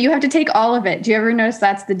 yeah. But you have to take all of it. Do you ever notice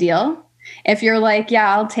that's the deal? If you're like,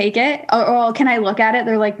 yeah, I'll take it. Or can I look at it?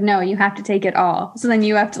 They're like, no, you have to take it all. So then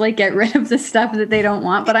you have to like get rid of the stuff that they don't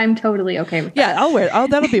want. But I'm totally okay with that. Yeah, I'll wear it.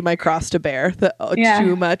 That'll be my cross to bear.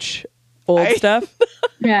 Too much old stuff.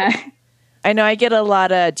 Yeah. I know I get a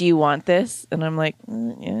lot of, do you want this? And I'm like,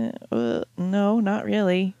 no, not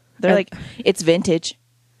really. They're like, it's vintage.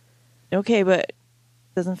 Okay, but it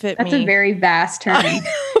doesn't fit me. That's a very vast term.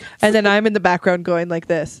 And then I'm in the background going like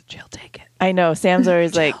this, Jill, take it. I know. Sam's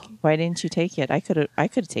always like, why didn't you take it? I could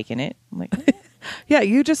have taken it. I'm like, yeah,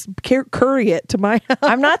 you just curry it to my house.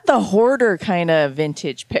 I'm not the hoarder kind of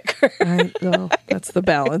vintage picker. I know. That's the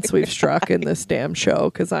balance we've struck in this damn show,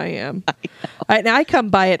 because I am. I come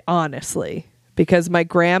by it honestly, because my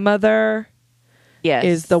grandmother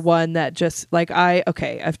is the one that just like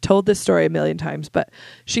I've told this story a million times, but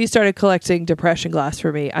she started collecting depression glass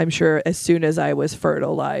for me, I'm sure, as soon as I was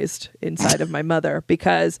fertilized inside of my mother,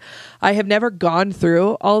 because I have never gone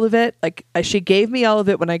through all of it. Like she gave me all of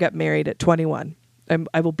it when I got married at 21.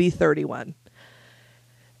 I will be 31.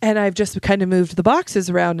 And I've just kind of moved the boxes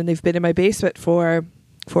around, and they've been in my basement for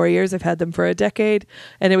 4 years. I've had them for a decade.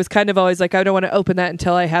 And it was kind of always like, I don't want to open that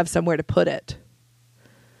until I have somewhere to put it.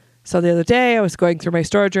 So the other day I was going through my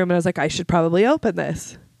storage room and I was like, I should probably open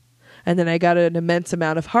this. And then I got an immense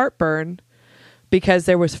amount of heartburn because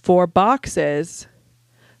there was 4 boxes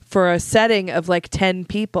for a setting of like 10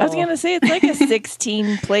 people. I was going to say, it's like a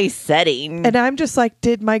 16 place setting. And I'm just like,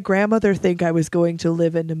 did my grandmother think I was going to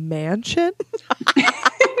live in a mansion?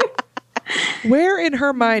 Where in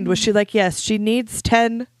her mind was she like, yes, she needs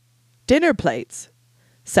 10 dinner plates,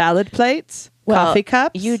 salad plates, coffee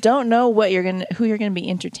cups? You don't know who you're gonna be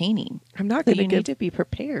entertaining. I'm not going to need to be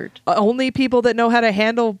prepared. Only people that know how to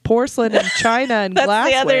handle porcelain and china and That's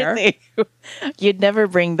glassware. The other thing. You'd never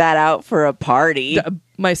bring that out for a party.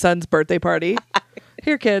 My son's birthday party.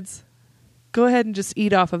 Here, kids, go ahead and just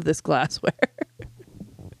eat off of this glassware.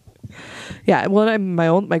 Yeah, well, I'm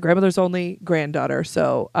my grandmother's only granddaughter,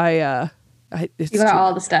 so it's you got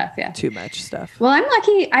all the stuff, yeah. Too much stuff. Well, I'm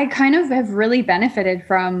lucky. I kind of have really benefited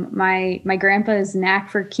from my grandpa's knack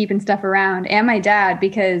for keeping stuff around, and my dad,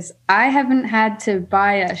 because I haven't had to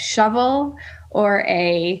buy a shovel or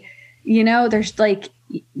there's like,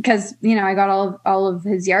 because, I got all of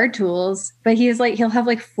his yard tools, but he'll have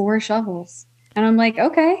like 4 shovels. And I'm like,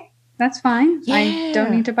 okay, that's fine. Yeah. I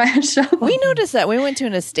don't need to buy a shovel. We noticed that. We went to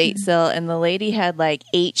an estate sale and the lady had like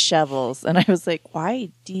 8 shovels. And I was like,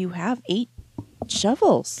 why do you have 8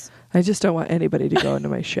 shovels? I just don't want anybody to go into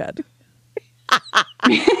my shed.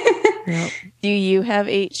 Yep. Do you have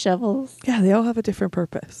 8 shovels? Yeah, they all have a different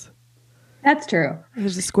purpose. That's true.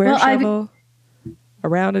 There's a square shovel, a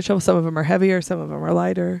rounded shovel. Some of them are heavier. Some of them are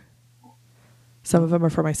lighter. Some of them are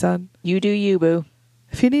for my son. You do you, boo.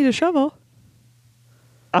 If you need a shovel,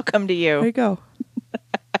 I'll come to you. There you go.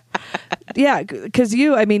 Yeah, because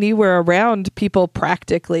you were around people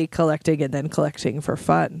practically collecting and then collecting for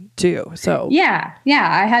fun too. So yeah,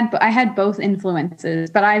 I had both influences,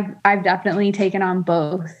 but I've definitely taken on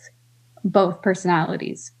both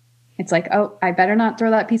personalities. It's like, oh, I better not throw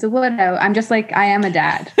that piece of wood out. I'm just like, I am a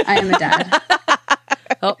dad.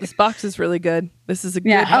 Oh, this box is really good. This is a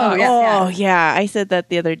good box. Oh, yeah. I said that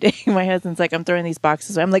the other day. My husband's like, I'm throwing these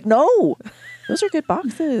boxes. I'm like, no, those are good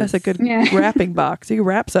boxes. That's a good wrapping box. You can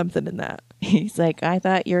wrap something in that. He's like, I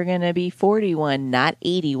thought you were going to be 41, not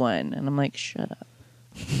 81. And I'm like, shut up.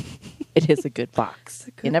 It is a good box.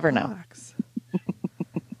 You never know.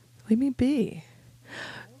 Leave me be.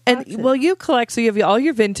 And well, you collect, so you have all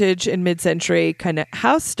your vintage and mid-century kind of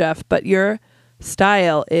house stuff, but your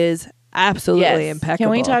style is absolutely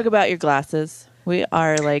impeccable. Can we talk about your glasses? We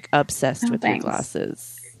are like obsessed with your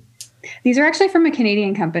glasses. These are actually from a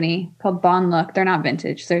Canadian company called Bond Look. They're not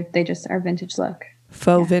vintage. They just are vintage look.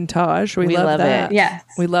 Faux vintage. We love that. It. Yes.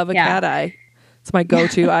 We love a cat eye. It's my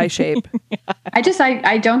go-to eye shape. I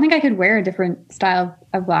don't think I could wear a different style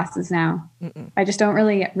of glasses now. Mm-mm. I just don't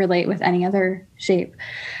really relate with any other shape.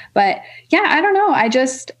 But yeah, I don't know.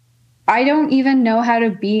 I don't even know how to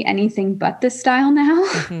be anything but this style now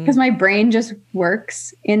because my brain just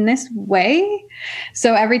works in this way.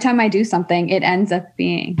 So every time I do something, it ends up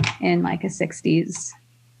being in like a 60s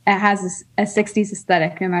has a 60s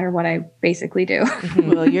aesthetic no matter what I basically do.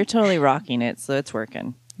 Well, you're totally rocking it, so it's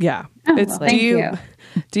working. Yeah. Oh, well, thank you.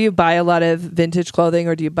 Do you buy a lot of vintage clothing,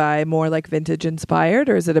 or do you buy more like vintage inspired,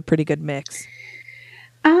 or is it a pretty good mix?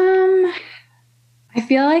 I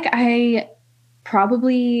feel like I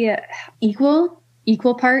probably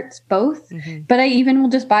equal parts both, but I even will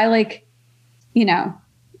just buy like, you know,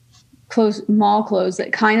 mall clothes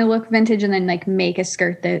that kind of look vintage and then like make a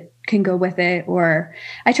skirt that can go with it. Or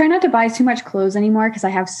I try not to buy too much clothes anymore because I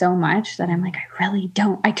have so much that I'm like, I really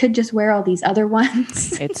don't. I could just wear all these other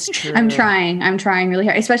ones. It's true. I'm trying really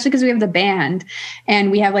hard, especially because we have the band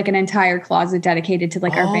and we have like an entire closet dedicated to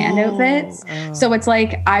like our band outfits. So it's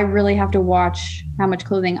like, I really have to watch how much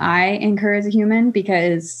clothing I incur as a human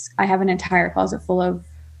because I have an entire closet full of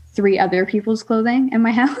 3 other people's clothing in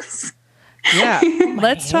my house. Yeah.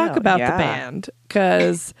 Let's talk about the band,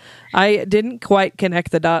 because I didn't quite connect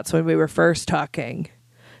the dots when we were first talking.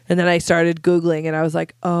 And then I started Googling and I was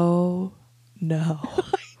like, oh no,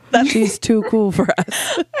 she's too cool for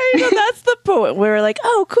us. I know, that's the point. We were like,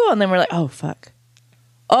 oh, cool. And then we're like, oh, fuck.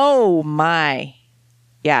 Oh, my.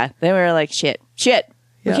 Yeah. Then we were like, shit.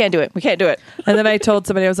 We can't do it. And then I told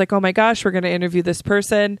somebody, I was like, oh my gosh, we're going to interview this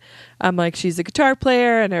person. I'm like, she's a guitar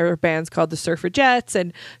player and her band's called the Surfrajettes.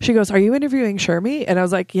 And she goes, are you interviewing Shermette? And I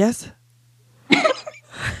was like, yes.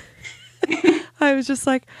 I was just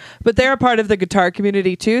like, but they're a part of the guitar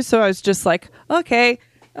community too. So I was just like, okay,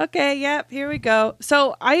 yep, here we go.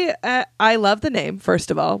 So I love the name,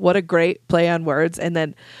 first of all. What a great play on words. And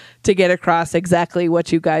then to get across exactly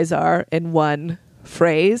what you guys are in one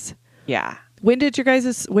phrase. Yeah. When did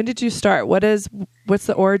you start? What's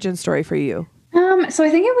the origin story for you? So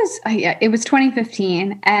I think it was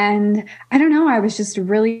 2015, and I don't know, I was just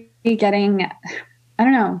really feeling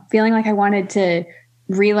like I wanted to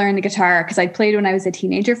relearn the guitar because I'd played when I was a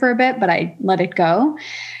teenager for a bit, but I let it go.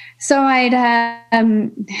 So I'd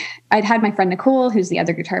had my friend Nicole, who's the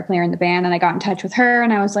other guitar player in the band, and I got in touch with her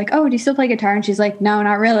and I was like, oh, do you still play guitar? And she's like, no,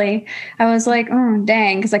 not really. I was like, oh,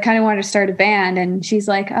 dang, because I kind of wanted to start a band. And she's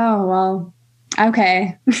like, oh, well,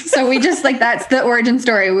 okay. So we just like, that's the origin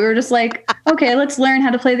story. We were just like, okay, let's learn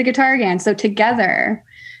how to play the guitar again. So together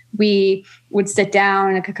we would sit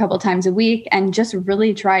down like a couple times a week and just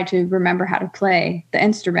really try to remember how to play the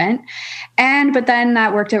instrument. But then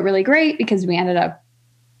that worked out really great because we ended up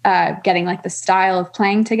getting like the style of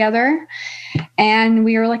playing together. And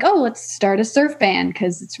we were like, oh, let's start a surf band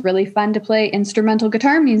because it's really fun to play instrumental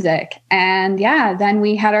guitar music. And yeah, then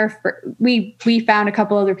we had we found a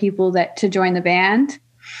couple other people to join the band.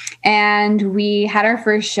 And we had our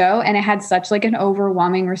first show and it had such like an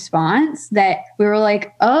overwhelming response that we were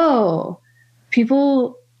like, oh,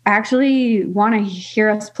 people actually want to hear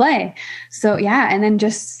us play. So yeah. And then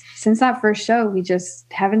just since that first show, we just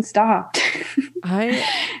haven't stopped.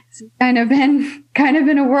 It's kind of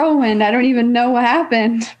been a whirlwind. I don't even know what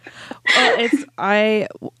happened. Well, I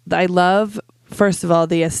love, first of all,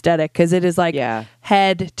 the aesthetic because it is like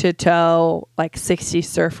head to toe, like 60s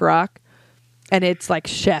surf rock. And it's like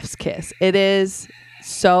chef's kiss. It is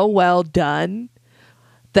so well done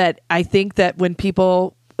that I think that when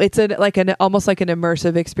people, it's almost like an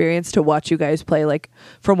immersive experience to watch you guys play, like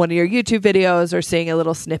from one of your YouTube videos or seeing a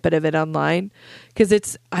little snippet of it online.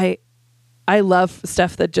 Because I love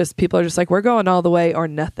stuff that just people are just like, we're going all the way or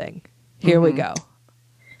nothing. Here we go.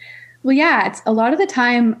 Well, yeah, it's a lot of the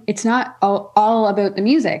time it's not all about the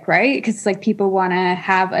music, right? Because it's like people want to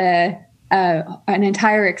have an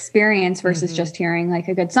entire experience versus just hearing like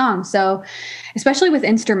a good song. So especially with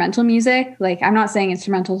instrumental music, like I'm not saying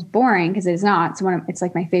instrumental is boring because it's not. It's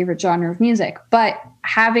like my favorite genre of music, but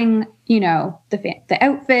having, the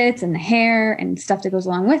outfits and the hair and stuff that goes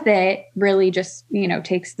along with it really just,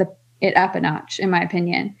 takes it up a notch in my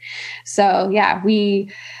opinion. So yeah,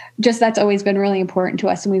 that's always been really important to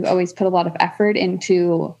us. And we've always put a lot of effort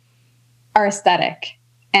into our aesthetic.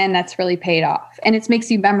 And that's really paid off. And it makes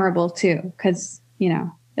you memorable too. Because,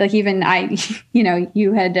 like even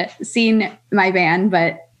you had seen my band,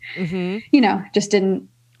 but, just didn't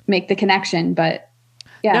make the connection. But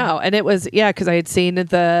yeah. No, and it was, because I had seen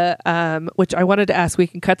the, which I wanted to ask, we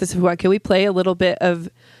can cut this if we want. Can we play a little bit of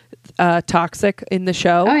Toxic in the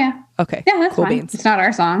show? Oh, yeah. Okay. Yeah, that's cool fine. Beans. It's not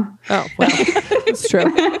our song. Oh, well, it's true.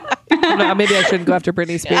 No, maybe I shouldn't go after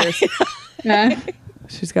Britney Spears. Yeah.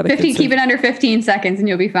 She's got to keep it under 15 seconds and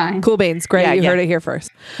you'll be fine. Cool Beans. Great. You heard it here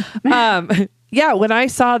first. When I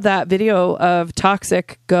saw that video of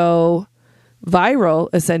Toxic go viral,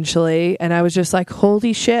 essentially, and I was just like,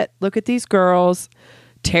 holy shit, look at these girls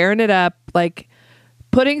tearing it up, like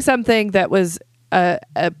putting something that was a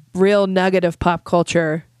real nugget of pop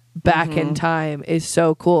culture back in time is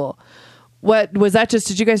so cool. what was that?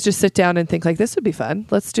 Did you guys just sit down and think like, this would be fun?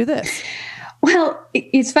 Let's do this. Well,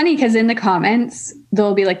 it's funny because in the comments,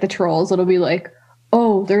 there'll be like the trolls. It'll be like,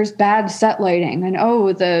 oh, there's bad set lighting, and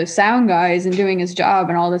oh, the sound guy isn't doing his job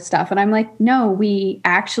and all this stuff. And I'm like, no, we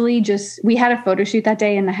actually we had a photo shoot that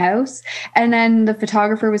day in the house. And then the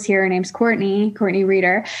photographer was here. Her name's Courtney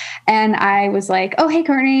Reeder. And I was like, oh, hey,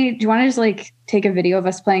 Courtney, do you want to just like take a video of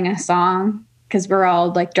us playing a song? Because we're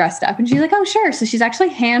all like dressed up. And she's like, oh, sure. So she's actually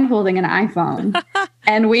hand holding an iPhone.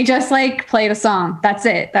 And we just like played a song. That's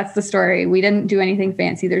it. That's the story. We didn't do anything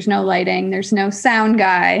fancy. There's no lighting. There's no sound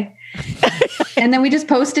guy. And then we just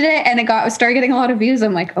posted it and it started getting a lot of views.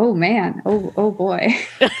 I'm like, oh man. Oh boy.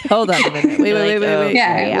 Hold on a minute. Wait.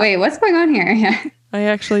 Yeah. Wait, what's going on here? Yeah. I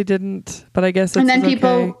actually didn't, but I guess it's And then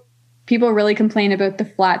okay. people really complain about the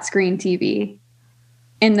flat screen TV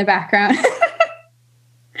in the background.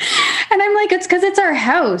 And I'm like, it's because it's our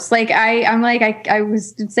house. Like I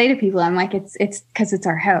was to say to people, I'm like, it's because it's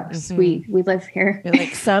our house. Mm-hmm. We live here. You're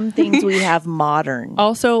like, some things we have modern.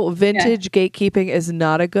 Also, vintage gatekeeping is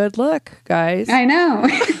not a good look, guys. I know.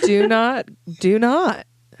 Do not.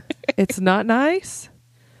 It's not nice.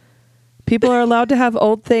 People are allowed to have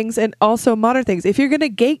old things and also modern things. If you're going to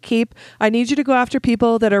gatekeep, I need you to go after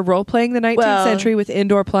people that are role-playing the 19th century with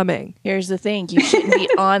indoor plumbing. Here's the thing. You shouldn't be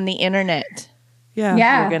on the internet.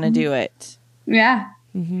 Yeah. You're going to do it. Yeah.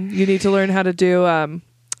 Mm-hmm. You need to learn how to do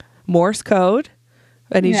Morse code.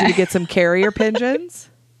 I need you to get some carrier pigeons.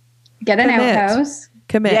 Get an outhouse.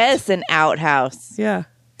 Commit. Yes, an outhouse. Yeah.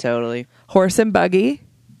 Totally. Horse and buggy.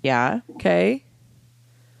 Yeah. Okay.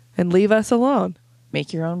 And leave us alone.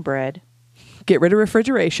 Make your own bread. Get rid of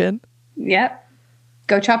refrigeration. Yep.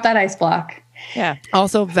 Go chop that ice block. Yeah.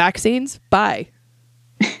 Also, vaccines. Bye.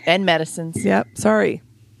 And medicines. Yep. Sorry.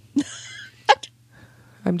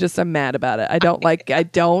 I'm mad about it. I don't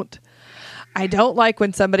like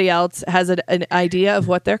when somebody else has an idea of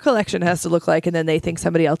what their collection has to look like, and then they think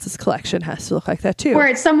somebody else's collection has to look like that too. Or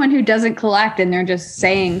it's someone who doesn't collect and they're just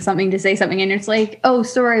saying something to say something, and it's like, oh,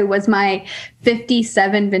 sorry, was my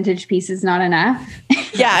 57 vintage pieces not enough?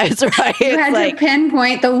 Yeah, it's right. You had to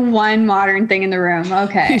pinpoint the one modern thing in the room.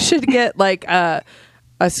 Okay. You should get like a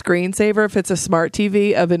screensaver if it's a smart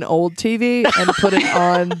TV of an old TV and put it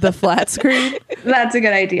on the flat screen. That's a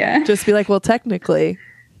good idea. Just be like, well, technically.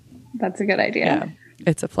 That's a good idea. Yeah,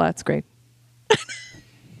 it's a flat screen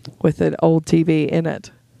with an old TV in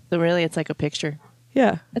it. So really, it's like a picture.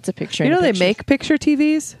 Yeah. It's a picture. You know they make picture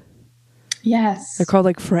TVs? Yes. They're called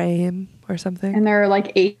like Frame or something. And they're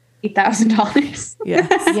like $8,000.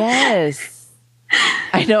 Yes. Yes.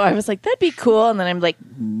 I know. I was like, that'd be cool. And then I'm like,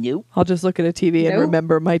 nope. I'll just look at a TV and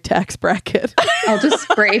remember my tax bracket. I'll just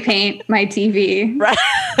spray paint my TV. Right.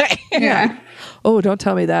 Yeah. Oh, don't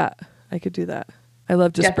tell me that. I could do that. I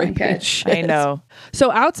love to spray paint shit. I know.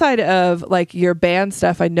 So outside of like your band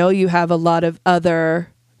stuff, I know you have a lot of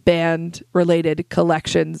other band related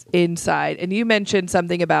collections inside. And you mentioned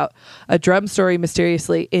something about a drum story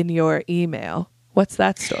mysteriously in your email. What's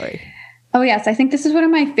that story? Oh, yes. I think this is one of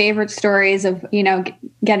my favorite stories of,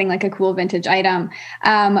 getting like a cool vintage item.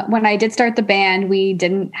 When I did start the band, we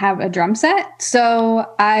didn't have a drum set. So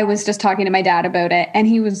I was just talking to my dad about it. And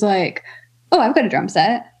he was like, oh, I've got a drum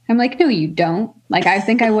set. I'm like, no, you don't. Like, I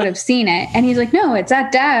think I would have seen it. And he's like, no, it's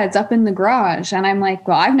at Dad's up in the garage. And I'm like,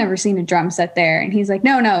 well, I've never seen a drum set there. And he's like,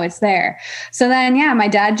 no, it's there. So then, my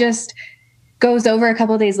dad just goes over a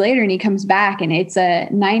couple of days later and he comes back and it's a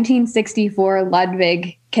 1964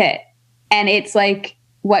 Ludwig kit. And it's like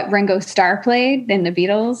what Ringo Starr played in the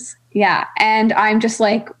Beatles. Yeah. And I'm just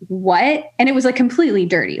like, what? And it was like completely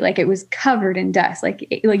dirty. Like it was covered in dust, like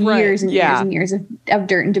years and years and years of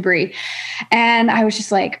dirt and debris. And I was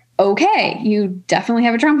just like, okay, you definitely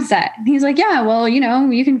have a drum set. And he's like, yeah, well,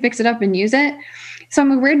 you can fix it up and use it. So I'm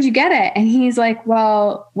like, where did you get it? And he's like,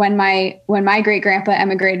 well, when my great grandpa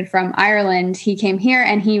emigrated from Ireland, he came here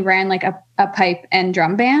and he ran like a pipe and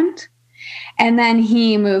drum band. And then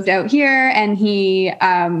he moved out here and he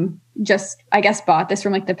just, I guess, bought this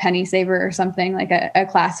from like the Penny Saver or something, like a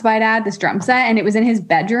classified ad, this drum set. And it was in his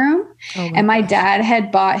bedroom. And my dad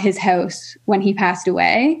had bought his house when he passed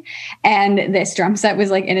away. And this drum set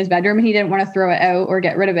was like in his bedroom and he didn't want to throw it out or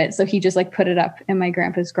get rid of it. So he just like put it up in my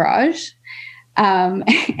grandpa's garage.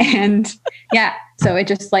 And yeah, so it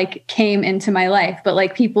just like came into my life. But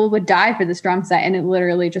like people would die for this drum set and it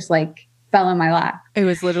literally just like fell in my lap. It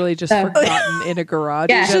was literally just forgotten in a garage.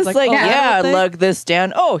 Yeah, it's just like lug this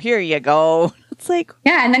down. Oh, here you go. It's like,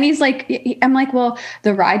 yeah. And then he's like, I'm like, well,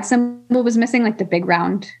 the ride symbol was missing, like the big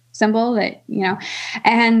round symbol that,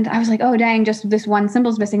 and I was like, oh, dang, just this one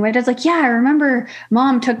symbol's missing. My dad's like, yeah, I remember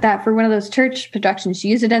Mom took that for one of those church productions. She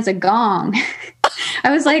used it as a gong.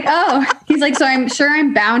 I was like, oh, he's like, so I'm sure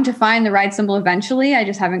I'm bound to find the ride cymbal eventually. I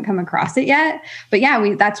just haven't come across it yet. But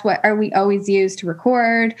yeah, that's what we always use to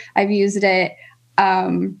record. I've used it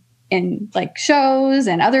in like shows,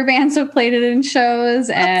 and other bands have played it in shows,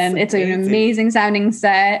 and it's an amazing sounding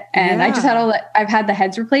set. And I just had I've had the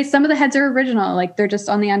heads replaced. Some of the heads are original, like they're just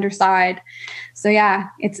on the underside. So yeah,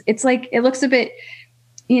 it's like, it looks a bit,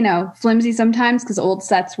 flimsy sometimes because old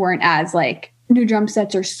sets weren't as like, new drum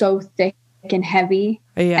sets are so thick and heavy.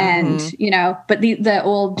 Yeah. And, but the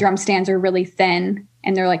old drum stands are really thin,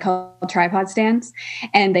 and they're like called tripod stands,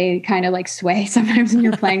 and they kind of like sway sometimes when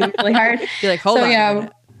you're playing them really hard. You're like, hold on.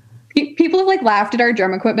 People have like laughed at our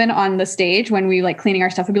drum equipment on the stage when we like cleaning our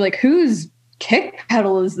stuff. We'll be like, whose kick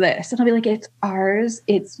pedal is this? And I'll be like, it's ours.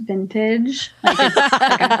 It's vintage. Like, it's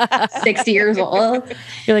like 60 years old.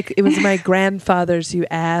 You're like, it was my grandfather's, you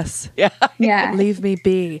ass. Yeah. Leave me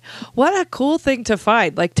be. What a cool thing to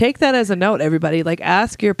find. Like, take that as a note, everybody. Like,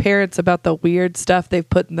 ask your parents about the weird stuff they've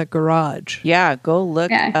put in the garage. Yeah. Go look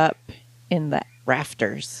up in the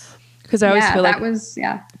rafters. Because I always feel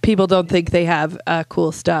like people don't think they have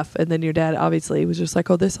cool stuff. And then your dad obviously was just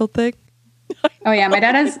like, oh, this whole thing? Oh, yeah. My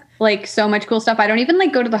dad has like so much cool stuff. I don't even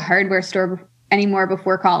like go to the hardware store anymore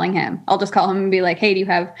before calling him. I'll just call him and be like, hey, do you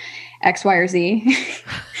have X, Y, or Z?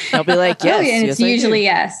 I'll be like, yes. And it's usually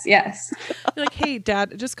yes. You're like, hey,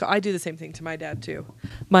 Dad, just call. I do the same thing to my dad, too.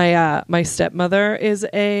 My stepmother is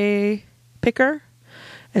a picker.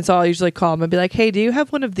 And so I'll usually call him and be like, hey, do you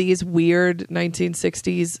have one of these weird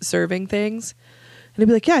 1960s serving things? And he'll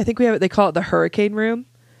be like, yeah, I think we have it. They call it the hurricane room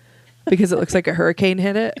because it looks like a hurricane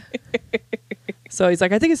hit it. So he's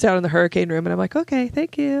like, I think it's down in the hurricane room. And I'm like, okay,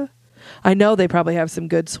 thank you. I know they probably have some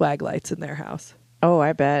good swag lights in their house. Oh,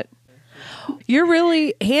 I bet. You're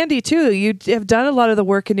really handy, too. You have done a lot of the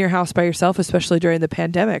work in your house by yourself, especially during the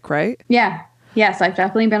pandemic, right? Yeah. Yes, I've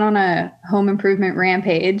definitely been on a home improvement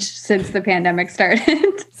rampage since the pandemic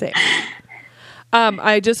started. Same.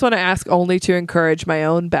 I just want to ask, only to encourage my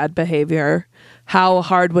own bad behavior, how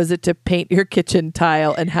hard was it to paint your kitchen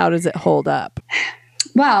tile, and how does it hold up?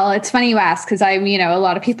 Well, it's funny you ask, because a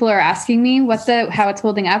lot of people are asking me how it's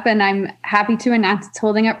holding up, and I'm happy to announce it's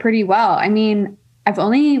holding up pretty well. I mean, I've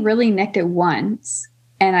only really nicked it once,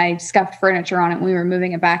 and I scuffed furniture on it when we were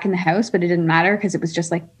moving it back in the house, but it didn't matter because it was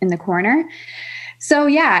just like in the corner. So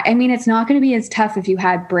yeah, I mean, it's not going to be as tough if you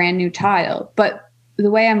had brand new tile, but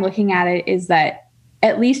the way I'm looking at it is that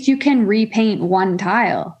at least you can repaint one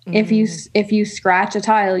tile. Mm-hmm. If you scratch a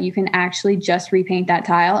tile, you can actually just repaint that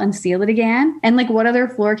tile and seal it again. And like, what other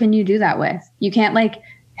floor can you do that with? You can't like,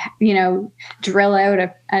 drill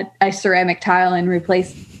out a ceramic tile and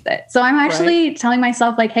replace it. So I'm actually telling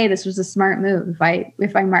myself like, hey, this was a smart move.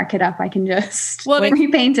 If I mark it up, I can just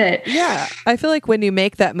repaint it. Yeah. I feel like when you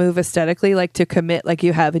make that move aesthetically, like to commit like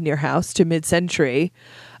you have in your house to mid-century,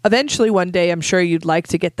 eventually one day I'm sure you'd like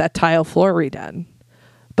to get that tile floor redone.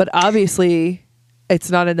 But obviously it's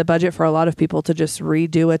not in the budget for a lot of people to just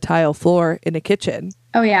redo a tile floor in a kitchen.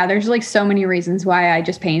 Oh yeah, there's like so many reasons why I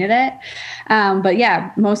just painted it. But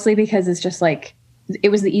yeah, mostly because it's just like, it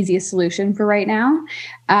was the easiest solution for right now.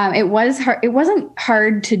 It wasn't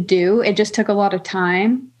hard to do. It just took a lot of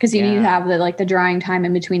time because you need to have the drying time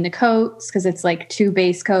in between the coats, because it's like 2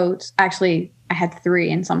 base coats. Actually, I had 3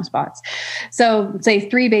 in some spots. So say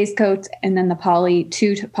 3 base coats and then the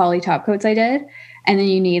 2 poly top coats I did. And then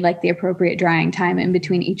you need like the appropriate drying time in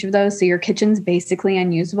between each of those. So your kitchen's basically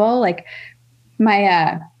unusable. Like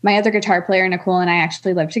my other guitar player, Nicole, and I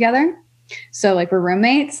actually live together. So like we're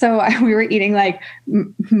roommates. So we were eating like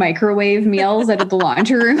microwave meals out of the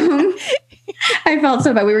laundry room. I felt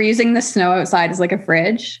so bad. We were using the snow outside as like a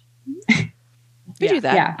fridge. We do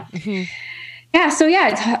that. Yeah. Mm-hmm. Yeah. So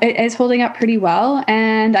yeah, it's holding up pretty well.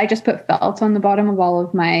 And I just put felt on the bottom of all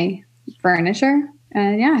of my furniture.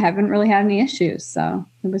 And yeah, I haven't really had any issues. So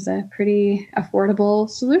it was a pretty affordable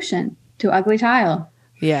solution to ugly tile.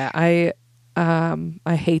 Yeah. I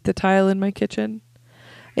hate the tile in my kitchen.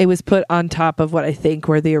 It was put on top of what I think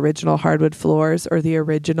were the original hardwood floors or the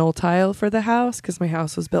original tile for the house, because my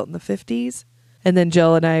house was built in the 50s. And then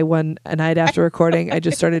Jill and I, one night after recording, I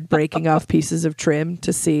just started breaking off pieces of trim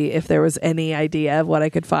to see if there was any idea of what I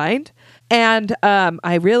could find. And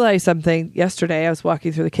I realized something yesterday. I was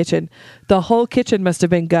walking through the kitchen. The whole kitchen must have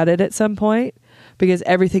been gutted at some point because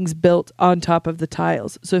everything's built on top of the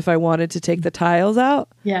tiles. So if I wanted to take the tiles out,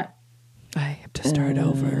 I have to start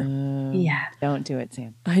over. Yeah. Don't do it,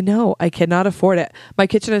 Sam. I know. I cannot afford it. My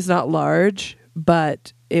kitchen is not large,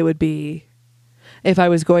 but it would be, if I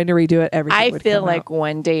was going to redo it, everything would feel come like out.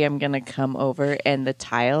 one day I'm going to come over and the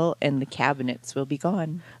tile and the cabinets will be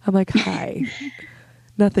gone. I'm like, hi.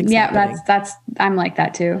 Nothing's happening. that's I'm like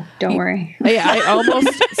that too. Don't worry. Yeah,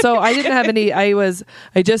 I didn't have any.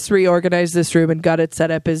 I just reorganized this room and got it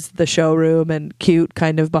set up as the showroom and cute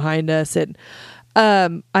kind of behind us. And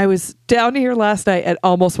I was down here last night at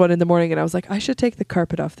almost 1 a.m. and I was like, I should take the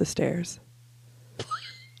carpet off the stairs.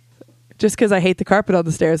 Just because I hate the carpet on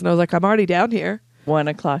the stairs. And I was like, I'm already down here. 1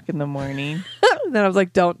 o'clock in the morning. And then I was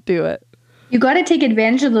like, don't do it. You got to take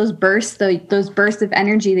advantage of those bursts of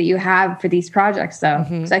energy that you have for these projects, though.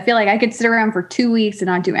 So I feel like I could sit around for 2 weeks and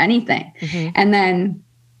not do anything. And then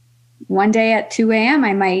one day at 2 a.m.,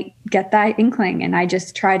 I might get that inkling, and I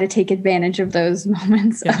just try to take advantage of those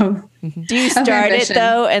moments of Do you start it,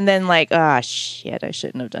 though, and then like, shit, I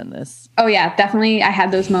shouldn't have done this? Oh, yeah, definitely. I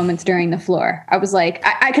had those moments during the floor. I was like,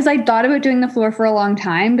 because I thought about doing the floor for a long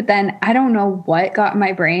time, but then I don't know what got in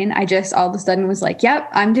my brain. I just all of a sudden was like, yep,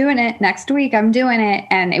 I'm doing it. Next week, I'm doing it.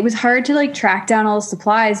 And it was hard to like track down all the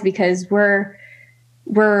supplies because we're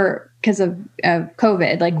because of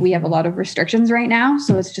COVID, like we have a lot of restrictions right now.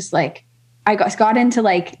 So it's just like, I got into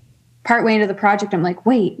like partway into the project. I'm like,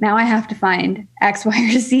 wait, now I have to find X,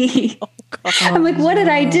 Y, or Z. I'm like, what did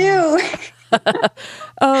I do?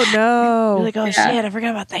 Oh no. You're like, oh shit, I forgot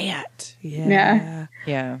about that. Yeah.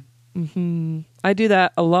 I do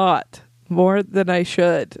that a lot, more than I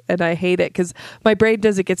should. And I hate it because my brain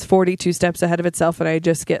gets 42 steps ahead of itself and I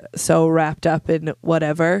just get so wrapped up in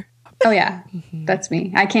whatever. Oh yeah, that's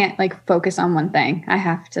me. I can't like focus on one thing.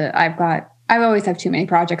 I always have too many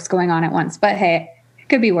projects going on at once, but hey, it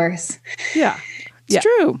could be worse. Yeah. It's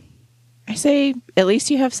true. I say at least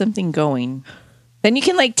you have something going. Then you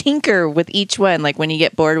can like tinker with each one. Like when you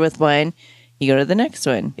get bored with one, you go to the next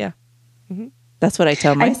one. Yeah. That's what I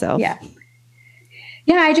tell myself. Yeah,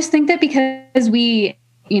 I just think that because we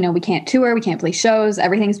can't tour, we can't play shows,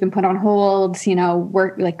 everything's been put on hold, I'm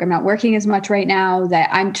not working as much right now, that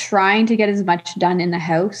I'm trying to get as much done in the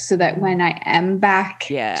house so that when I am back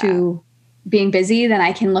to being busy, then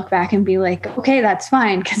I can look back and be like, okay, that's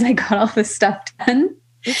fine because I got all this stuff done.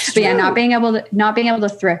 But yeah, not being able to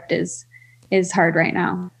thrift is hard right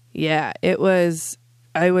now. Yeah,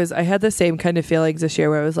 I had the same kind of feelings this year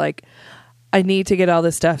where I was like, I need to get all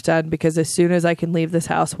this stuff done because as soon as I can leave this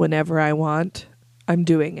house whenever I want, I'm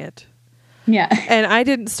doing it. Yeah. And I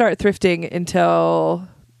didn't start thrifting until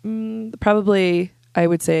probably, I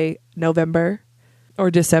would say, November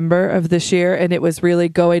or December of this year. And it was really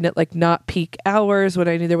going at like not peak hours when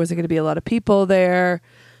I knew there wasn't going to be a lot of people there.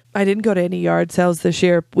 I didn't go to any yard sales this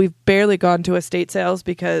year. We've barely gone to estate sales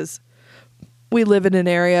because we live in an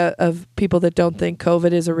area of people that don't think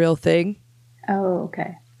COVID is a real thing. Oh,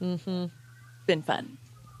 okay. Been fun.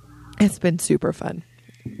 It's been super fun.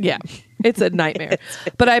 Yeah, it's a nightmare.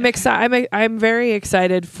 But I'm excited. I'm very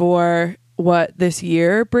excited for what this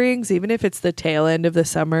year brings, even if it's the tail end of the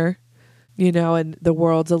summer, and the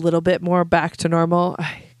world's a little bit more back to normal.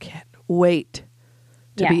 I can't wait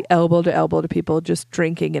to be elbow to elbow to people just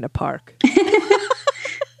drinking in a park.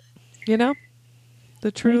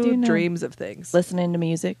 The true dreams of things. Listening to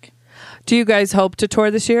music. Do you guys hope to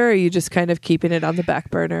tour this year, or are you just kind of keeping it on the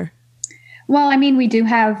back burner? Well, I mean, we do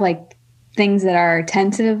have like things that are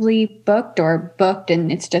tentatively booked,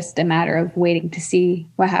 and it's just a matter of waiting to see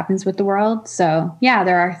what happens with the world. So yeah,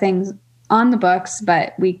 there are things on the books,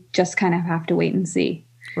 but we just kind of have to wait and see.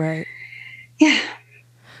 Right. Yeah.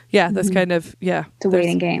 Yeah. That's kind of, yeah. It's a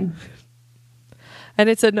waiting game. And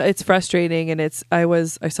it's frustrating. And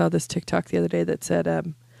I saw this TikTok the other day that said,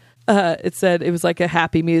 it was like a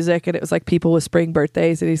happy music and it was like people with spring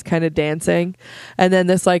birthdays and he's kind of dancing. And then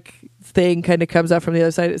this like thing kind of comes out from the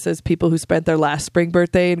other side. It says people who spent their last spring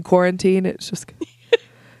birthday in quarantine. It's just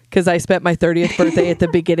because I spent my 30th birthday at the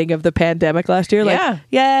beginning of the pandemic last year. Like,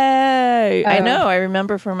 yay. I know. I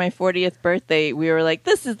remember for my 40th birthday, we were like,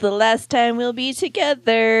 this is the last time we'll be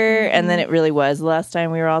together. And then it really was the last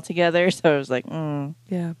time we were all together. So I was like,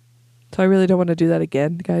 yeah. So I really don't want to do that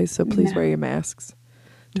again, guys. So please wear your masks.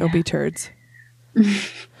 Don't be turds.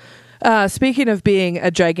 Speaking of being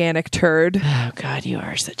a gigantic turd. Oh, God, you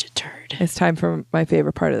are such a turd. It's time for my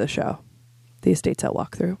favorite part of the show, the estate sale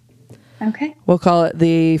walkthrough. Okay. We'll call it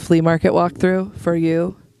the flea market walkthrough for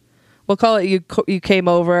you. We'll call it you came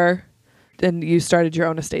over and you started your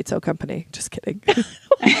own estate sale company. Just kidding.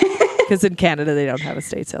 Because in Canada, they don't have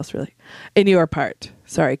estate sales, really. In your part.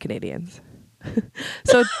 Sorry, Canadians.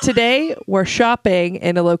 So today we're shopping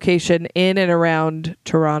in a location in and around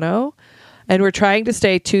Toronto, and we're trying to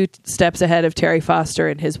stay 2 steps ahead of Terry Foster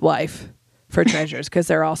and his wife for treasures because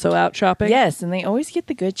they're also out shopping. Yes, and they always get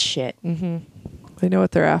the good shit. Mm-hmm. They know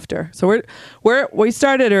what they're after. So we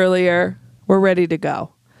started earlier. We're ready to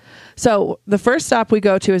go. So the first stop we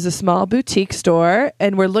go to is a small boutique store,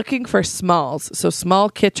 and we're looking for smalls. So small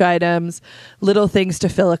kitsch items, little things to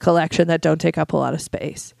fill a collection that don't take up a lot of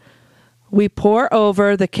space. We pour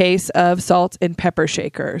over the case of salt and pepper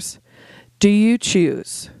shakers. Do you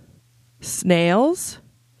choose snails,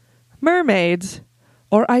 mermaids,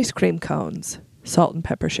 or ice cream cones? Salt and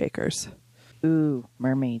pepper shakers. Ooh,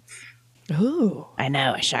 mermaids. Ooh. I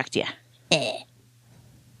know, I shocked you.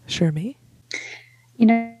 Shermette? You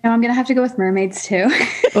know, I'm going to have to go with mermaids too.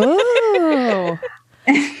 Oh.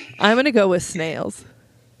 I'm going to go with snails.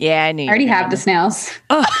 Yeah, I knew. I already have the snails.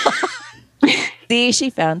 Oh. See, she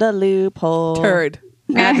found a loophole. Turd.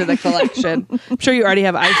 Add to the collection. I'm sure you already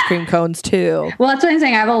have ice cream cones too. Well, that's what I'm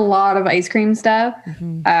saying. I have a lot of ice cream stuff.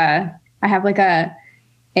 Mm-hmm. I have like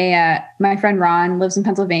my friend Ron lives in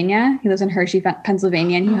Pennsylvania. He lives in Hershey,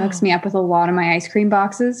 Pennsylvania, and he hooks me up with a lot of my ice cream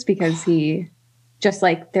boxes because he just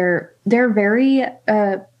like they're very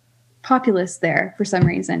populous there for some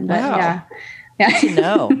reason. But wow. Yeah.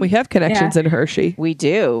 No, we have connections in Hershey. We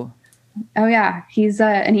do. Oh yeah, he's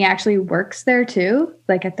and he actually works there too,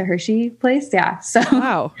 like at the Hershey place. Yeah. So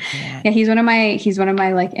wow. Yeah, he's one of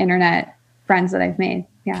my like internet friends that I've made.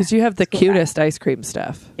 Yeah. Because you have the cutest ice cream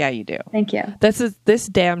stuff. Yeah, you do. Thank you. This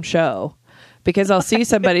damn show. Because I'll see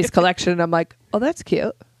somebody's collection and I'm like, oh, that's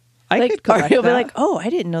cute. I could collect you'll that. be like, oh, I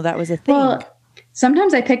didn't know that was a thing. Well,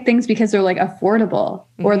 sometimes I pick things because they're like affordable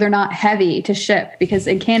or they're not heavy to ship, because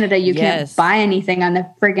in Canada you can't buy anything on the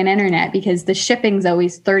friggin' internet because the shipping's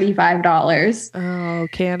always $35. Oh,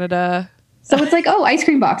 Canada. So it's like, oh, ice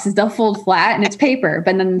cream boxes, they'll fold flat and it's paper,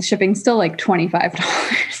 but then the shipping's still like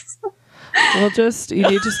 $25. Well,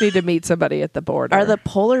 you just need to meet somebody at the border. Are the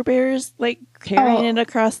polar bears like carrying it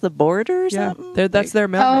across the border or something? That's their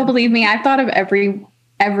mailman. Oh, believe me, I've thought of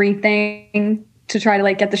everything to try to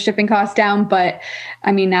like get the shipping costs down, but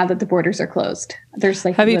I mean, now that the borders are closed, there's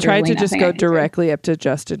like. Have you tried to just go directly up to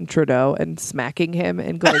Justin Trudeau and smacking him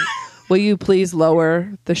and going, "Will you please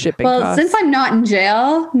lower the shipping costs?" Well, since I'm not in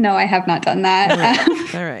jail, no, I have not done that.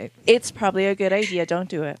 All right. It's probably a good idea. Don't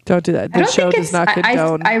do it. Don't do that. The show does not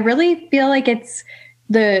condone. I really feel like it's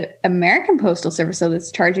the American Postal Service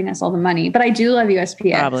that's charging us all the money, but I do love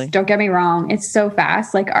USPS. Probably. Don't get me wrong; it's so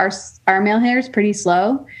fast. Like our mail here is pretty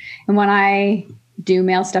slow, and when I do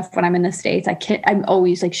mail stuff when I'm in the States, I'm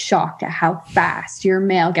always like shocked at how fast your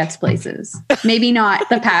mail gets places. Maybe not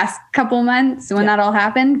the past couple months when that all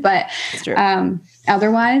happened, but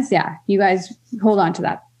otherwise, you guys hold on to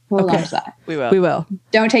that. Hold on to that. We will.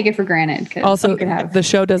 Don't take it for granted. Also, the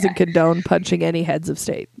show doesn't condone punching any heads of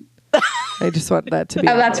state. I just want that to be.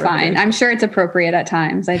 Oh, that's fine. I'm sure it's appropriate at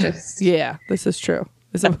times. Yeah, this is true.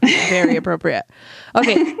 This is very appropriate.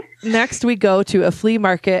 Okay. Next, we go to a flea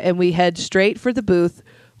market and we head straight for the booth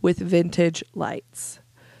with vintage lights.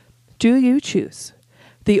 Do you choose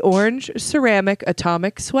the orange ceramic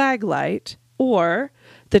atomic swag light or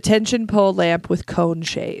the tension pole lamp with cone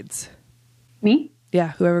shades? Me?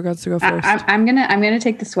 Yeah, whoever wants to go first. I'm gonna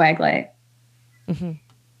take the swag light. Mm-hmm.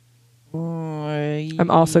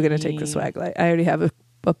 I'm also gonna take the swag light. I already have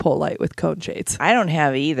a pole light with cone shades. I don't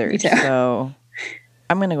have either, so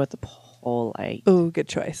I'm gonna go with the pole light. Oh, good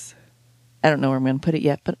choice. I don't know where I'm gonna put it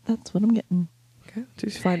yet, but that's what I'm getting. Okay,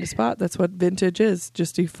 just find a spot. That's what vintage is.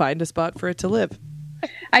 Just to find a spot for it to live.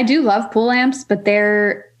 I do love pool lamps, but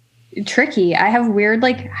they're tricky. I have weird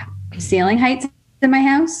like ceiling heights in my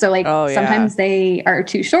house, so like sometimes they are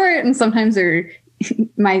too short, and sometimes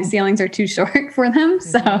my ceilings are too short for them.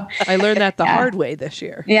 So I learned that the hard way this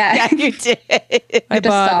year. Yeah, you did. I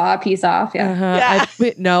just saw a piece off. I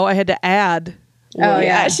had to add. Oh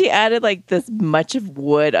yeah, she added like this much of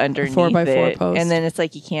wood underneath 4x4 post, and then it's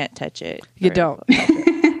like you can't touch it. You don't. Touch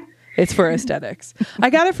it. It's for aesthetics. I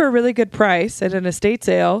got it for a really good price at an estate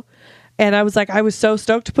sale, and I was so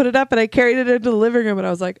stoked to put it up, and I carried it into the living room, and I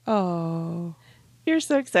was like, oh, you're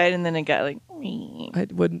so excited, and then it got like.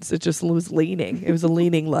 It just was leaning. It was a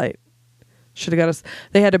leaning light. Should have got us.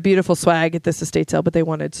 They had a beautiful swag at this estate sale, but they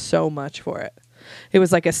wanted so much for it. It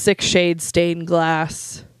was like a 6-shade stained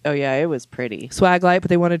glass. Oh yeah, it was pretty swag light, but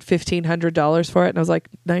they wanted $1,500 for it, and I was like,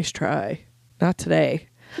 "Nice try, not today."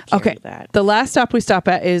 Okay, the last stop we stop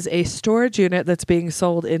at is a storage unit that's being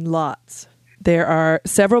sold in lots. There are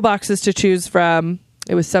several boxes to choose from.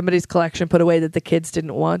 It was somebody's collection put away that the kids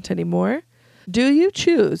didn't want anymore. Do you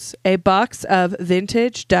choose a box of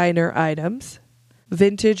vintage diner items,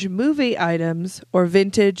 vintage movie items, or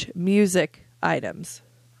vintage music items?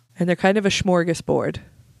 And they're kind of a smorgasbord.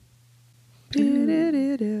 I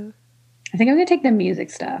think I'm going to take the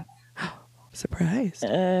music stuff. Surprised.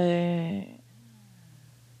 I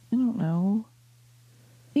don't know.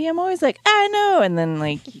 See, I'm always like, I know. And then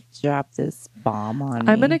like you drop this bomb on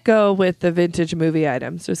me. I'm going to go with the vintage movie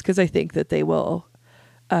items just because I think that they will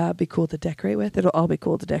be cool to decorate with. It'll all be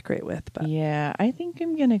cool to decorate with. But yeah, I think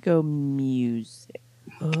I'm going to go music.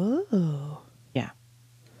 Oh. Yeah.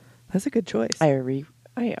 That's a good choice. I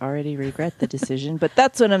already regret the decision, but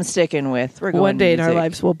that's what I'm sticking with. We're going One day music. in our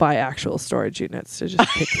lives, we'll buy actual storage units to just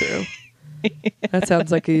pick through. That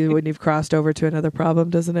sounds like when you've crossed over to another problem,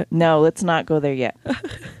 doesn't it? No, let's not go there yet.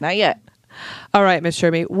 Not yet. All right, Miss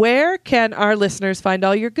Shermie, where can our listeners find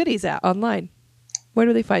all your goodies at online? Where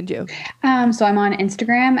do they find you? So I'm on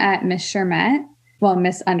Instagram at Miss Shermette. Well,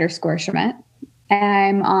 Miss_Shermette.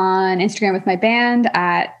 I'm on Instagram with my band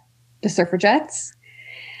at the Surfrajettes.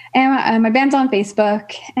 And my band's on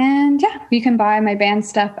Facebook. And yeah, you can buy my band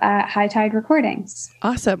stuff at High Tide Recordings.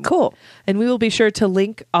 Awesome. Cool. And we will be sure to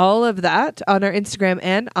link all of that on our Instagram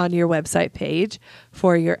and on your website page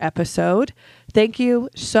for your episode. Thank you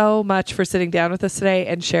so much for sitting down with us today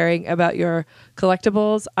and sharing about your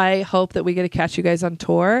collectibles. I hope that we get to catch you guys on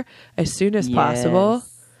tour as soon as possible.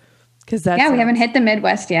 Because we haven't hit the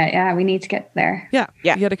Midwest yet. Yeah, we need to get there. Yeah.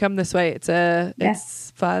 You got to come this way.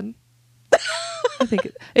 It's fun. I think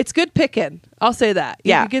it's good picking. I'll say that.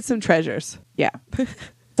 You can get some treasures. Yeah.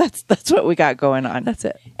 That's what we got going on. That's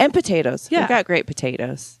it. And potatoes. Yeah. We got great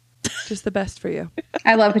potatoes. Just the best for you.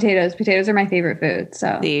 I love potatoes. Potatoes are my favorite food.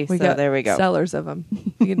 So there we go. Sellers of them.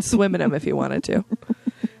 You can swim in them if you wanted to.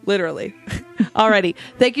 Literally. Alrighty.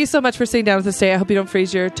 Thank you so much for sitting down with us today. I hope you don't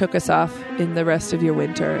freeze your took-us off in the rest of your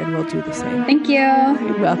winter, and we'll do the same. Thank you.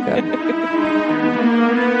 You're welcome.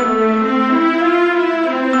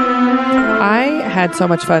 I had so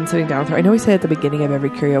much fun sitting down with her. I know we say at the beginning of every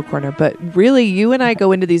Curio Corner, but really you and I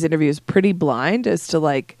go into these interviews pretty blind as to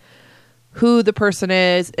like who the person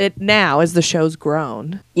is now as the show's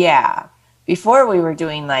grown. Yeah. Before we were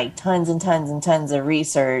doing like tons and tons and tons of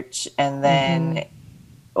research, and then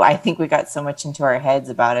I think we got so much into our heads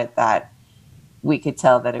about it that we could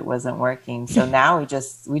tell that it wasn't working. So now we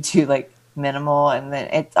do like minimal, and then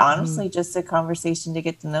it's honestly just a conversation to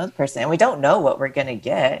get to know the person, and we don't know what we're gonna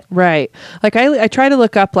get. Right. Like I try to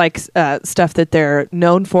look up like stuff that they're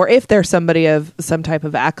known for if they're somebody of some type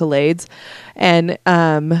of accolades, and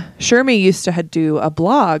Shermie used to do a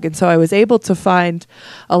blog, and so I was able to find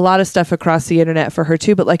a lot of stuff across the internet for her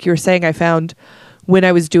too. But like you were saying, I found when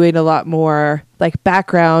I was doing a lot more like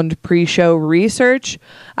background pre-show research,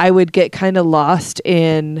 I would get kind of lost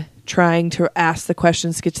in trying to ask the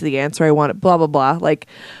questions to get to the answer I wanted, blah, blah, blah. Like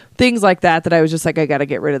things like that I was just like, I got to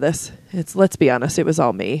get rid of this. Let's be honest, it was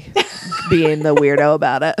all me being the weirdo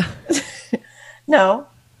about it. No,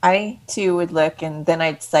 I too would look, and then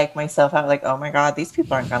I'd psych myself out like, oh my God, these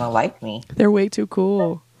people aren't going to like me. They're way too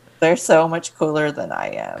cool. They're so much cooler than I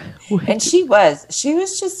am. And she was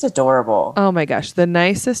just adorable. Oh my gosh, the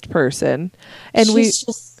nicest person. And she's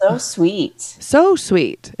just so sweet. So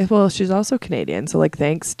sweet. Well, she's also Canadian, so like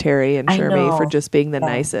thanks Terry and Shermie for just being the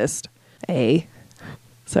nicest. Sorry,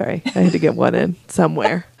 I had to get one in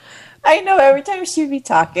somewhere. I know, every time she'd be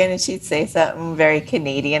talking and she'd say something very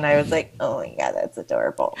Canadian, I was like, oh my God, that's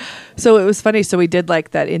adorable. So it was funny. So we did like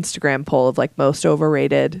that Instagram poll of like most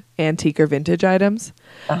overrated antique or vintage items.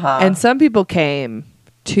 And some people came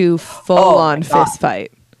to full on fist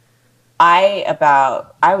fight. I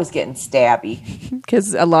was getting stabby.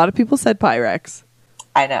 Because a lot of people said Pyrex.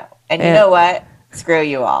 I know. And you know what? Screw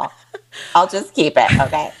you all. I'll just keep it,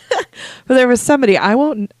 okay? But there was somebody, I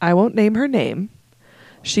won't name her name.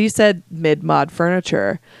 She said mid-mod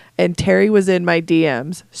furniture, and Terry was in my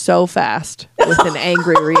DMs so fast with an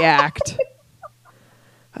angry react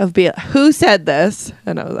of being, who said this?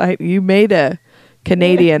 And I was like, you made a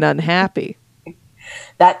Canadian unhappy.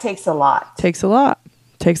 That takes a lot. Takes a lot.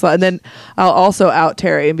 And then I'll also out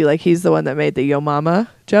Terry and be like, he's the one that made the yo mama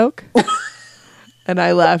joke. And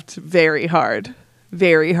I laughed very hard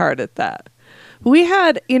at that. We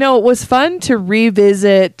had, it was fun to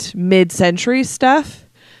revisit mid-century stuff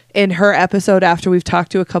in her episode after we've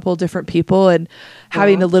talked to a couple different people and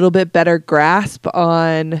having a little bit better grasp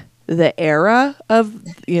on the era of,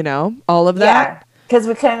 all of that. Yeah, because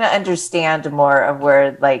we kind of understand more of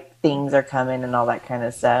where like things are coming and all that kind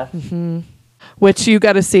of stuff. Which you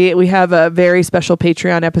got to see. We have a very special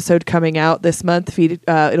Patreon episode coming out this month.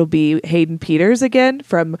 It'll be Hayden Peters again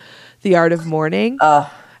from The Art of Mourning.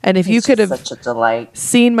 And if you could have such a delight.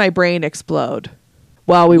 Seen my brain explode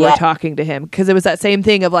while we were talking to him, because it was that same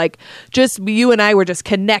thing of like, just you and I were just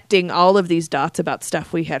connecting all of these dots about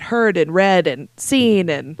stuff we had heard and read and seen.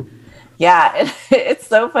 And yeah, it's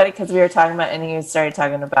so funny because we were talking about, and he started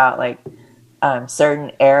talking about like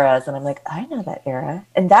certain eras, and I'm like, I know that era,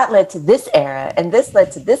 and that led to this era, and this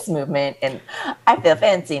led to this movement, and I feel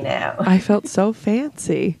fancy now. I felt so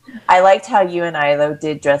fancy. I liked how you and I, though,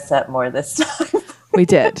 did dress up more this time. We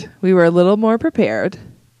did. We were a little more prepared.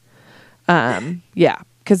 Yeah,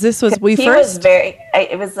 because this was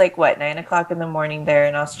it was like what, 9 o'clock in the morning there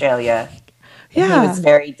in Australia. Yeah, he was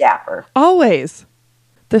very dapper. Always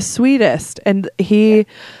the sweetest, and he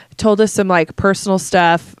told us some like personal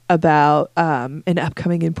stuff about an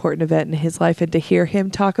upcoming important event in his life, and to hear him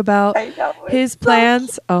talk about his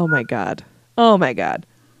plans. Oh my god.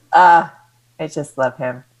 I just love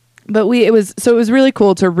him. But it was really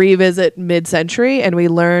cool to revisit mid-century, and we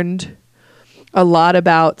learned a lot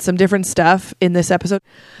about some different stuff in this episode.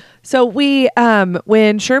 So when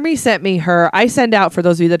Shermie sent me I send out, for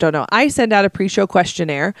those of you that don't know, I send out a pre-show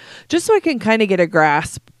questionnaire just so I can kind of get a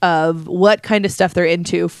grasp of what kind of stuff they're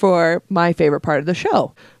into for my favorite part of the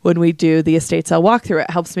show. When we do the estate sale walkthrough,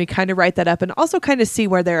 it helps me kind of write that up and also kind of see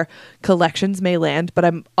where their collections may land, but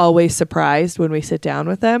I'm always surprised when we sit down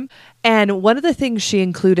with them. And one of the things she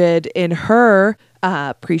included in her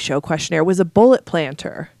pre-show questionnaire was a bullet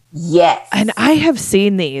planter. Yes. And I have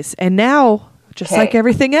seen these, and now, just like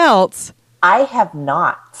everything else, I have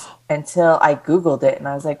not until I Googled it, and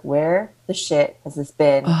I was like, where the shit has this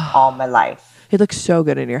been all my life? It looks so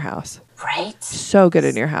good in your house. Right? So good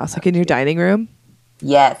in your house. Like in your dining room.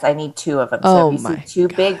 Yes, I need 2 of them. So if you see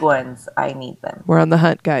 2 big ones, I need them. We're on the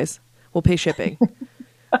hunt, guys. We'll pay shipping.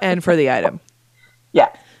 And for the item. Yeah.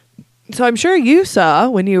 So I'm sure you saw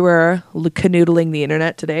when you were canoodling the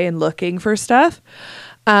internet today and looking for stuff.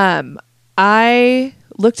 I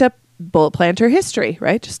looked up bullet planter history,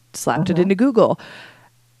 right? Just slapped it into Google.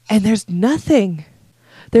 And there's nothing.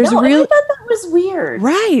 I thought that was weird.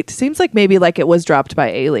 Right. Seems like maybe like it was dropped by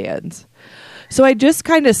aliens. So I just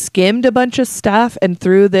kind of skimmed a bunch of stuff and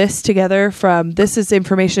threw this together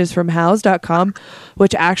information is from house.com,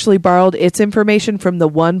 which actually borrowed its information from the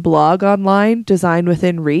one blog online, Design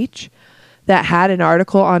Within Reach, that had an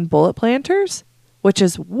article on bullet planters, which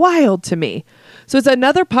is wild to me. So it's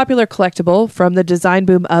another popular collectible from the design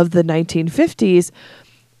boom of the 1950s,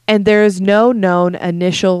 and there is no known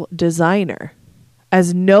initial designer,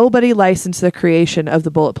 as nobody licensed the creation of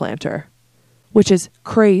the bullet planter, which is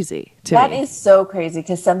crazy to me. That is so crazy,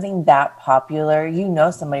 because something that popular,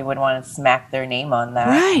 somebody would want to smack their name on that.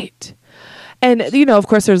 Right. And, of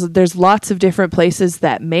course, there's lots of different places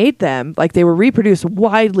that made them. Like, they were reproduced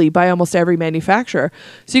widely by almost every manufacturer.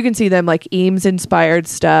 So you can see them like Eames-inspired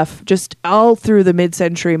stuff just all through the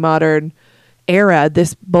mid-century modern era.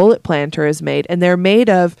 This bullet planter is made. And they're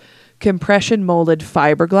made of compression molded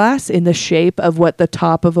fiberglass in the shape of what the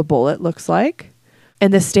top of a bullet looks like.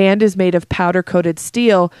 And the stand is made of powder-coated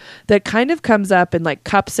steel that kind of comes up and like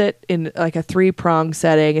cups it in like a 3-prong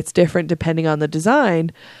setting. It's different depending on the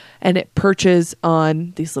design. And it perches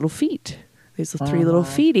on these little feet, these 3 little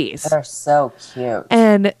feeties. They're so cute.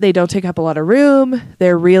 And they don't take up a lot of room.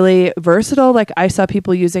 They're really versatile. Like I saw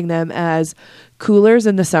people using them as coolers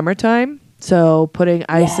in the summertime. So putting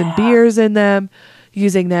ice and beers in them,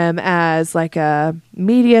 using them as like a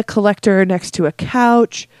media collector next to a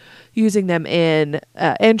couch, using them in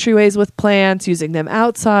entryways with plants, using them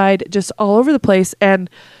outside, just all over the place. And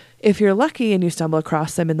if you're lucky and you stumble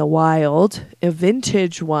across them in the wild, a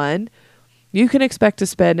vintage one, you can expect to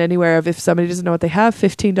spend anywhere of, if somebody doesn't know what they have,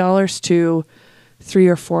 $15 to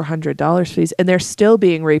 $300 or $400 for these. And they're still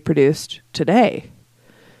being reproduced today.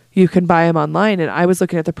 You can buy them online. And I was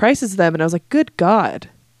looking at the prices of them and I was like, good God.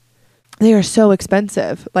 They are so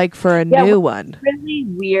expensive, like for a new one. It's really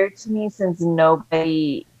weird to me since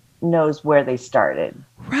nobody knows where they started.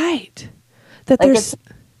 Right. That like there's... To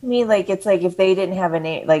me, like it's like if they didn't have a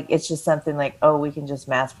name, like it's just something like, oh, we can just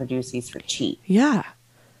mass produce these for cheap. Yeah.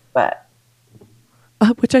 But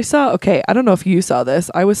which I saw. Okay, I don't know if you saw this.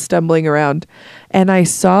 I was stumbling around and I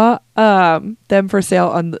saw them for sale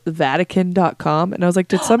on Vatican.com, and I was like,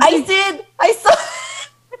 did somebody? I saw.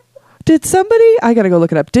 Did somebody? I gotta go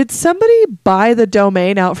look it up. Did somebody buy the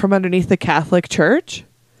domain out from underneath the Catholic Church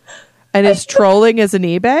and is trolling as an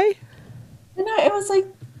eBay? And it was like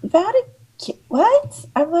Vatican. What?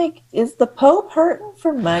 I'm like, is the Pope hurting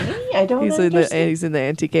for money? I don't understand. He's in the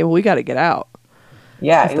antique game. Well, we got to get out.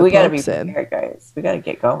 Yeah, we got to be prepared, guys. We got to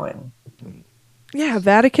get going. Yeah,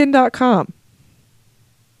 Vatican.com.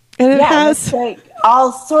 And it has like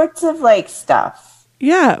all sorts of like stuff.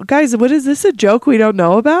 Yeah, guys, what is this, a joke we don't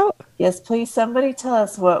know about? Yes, please, somebody tell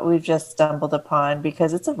us what we've just stumbled upon,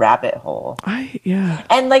 because it's a rabbit hole.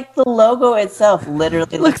 And like the logo itself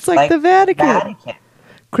literally looks like the Vatican.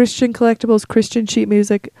 Christian collectibles, Christian sheet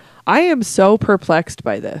music. I am so perplexed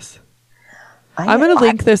by this. I'm going to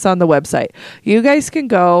link this on the website. You guys can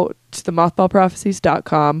go to the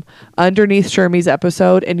mothballprophecies.com underneath Shermie's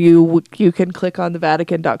episode, and you can click on the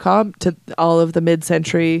Vatican.com to all of the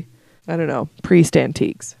mid-century, I don't know, priest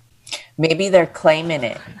antiques. Maybe they're claiming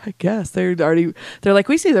it. I guess they're like,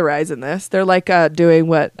 we see the rise in this. They're like doing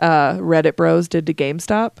what Reddit bros did to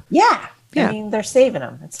GameStop. Yeah. I mean, they're saving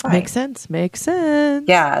them. It's fine. Makes sense.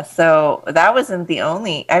 Yeah. So that wasn't the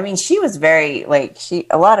only, I mean, she was very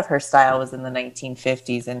a lot of her style was in the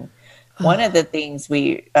 1950s. And one of the things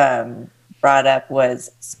we brought up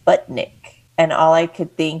was Sputnik. And all I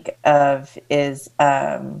could think of is,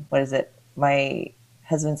 what is it? My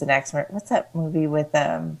Husband's an Axe Murderer. What's that movie with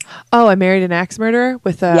I Married an Axe Murderer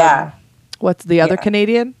with what's the other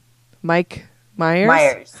Canadian? Mike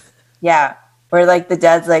Myers? Yeah. Where like the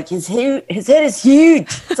dad's like his head is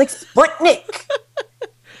huge. It's like Sputnik.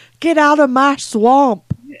 Get out of my swamp.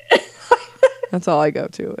 That's all I go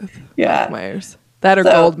to with Mike Myers. That or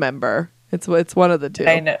Goldmember. It's one of the two.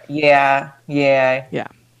 I know. Yeah. Yeah,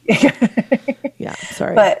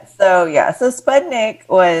 sorry. But so Sputnik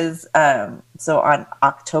was on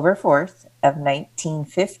October 4th of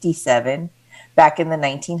 1957, back in the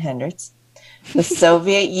 1900s, the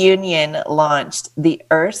Soviet Union launched the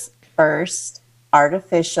Earth's first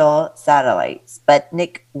artificial satellite,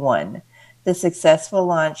 Sputnik 1. The successful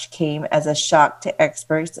launch came as a shock to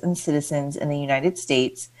experts and citizens in the United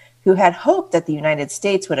States who had hoped that the United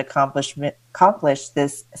States would accomplish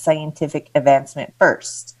this scientific advancement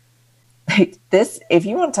first. Like this, if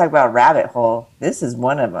you want to talk about rabbit hole, this is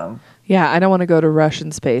one of them. Yeah, I don't want to go to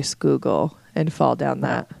Russian space Google and fall down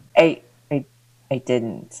that. I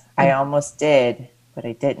didn't. I almost did, but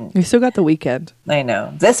I didn't. You still got the weekend. I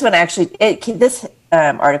know. This one actually, this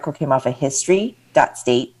article came off of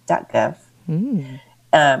history.state.gov.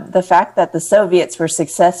 The fact that the Soviets were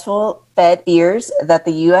successful fed fears that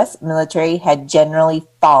the U.S. military had generally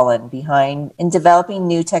fallen behind in developing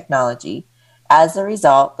new technology. As a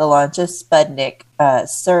result, the launch of Sputnik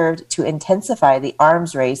served to intensify the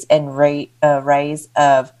arms race and rise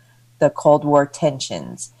of the Cold War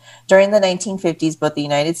tensions. During the 1950s, both the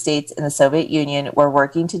United States and the Soviet Union were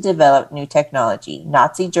working to develop new technology.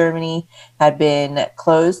 Nazi Germany had been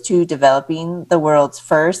close to developing the world's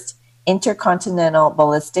first intercontinental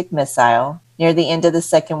ballistic missile near the end of the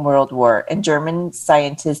Second World War, and German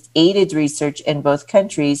scientists aided research in both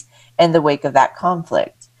countries in the wake of that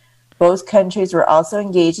conflict. Both countries were also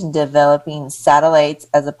engaged in developing satellites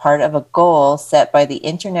as a part of a goal set by the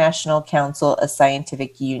International Council of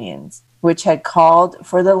Scientific Unions, which had called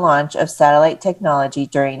for the launch of satellite technology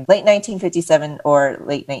during late 1957 or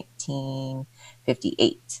late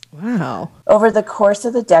 1958. Wow. Over the course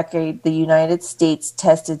of the decade, the United States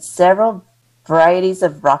tested several varieties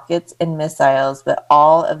of rockets and missiles, but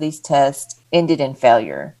all of these tests ended in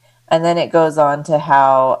failure. And then it goes on to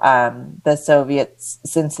how the Soviets,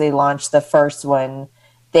 since they launched the first one,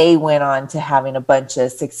 they went on to having a bunch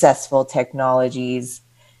of successful technologies.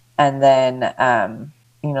 And then, the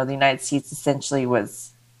United States essentially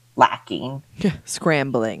was lacking.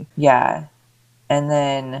 Scrambling. Yeah. And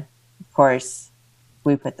then, of course,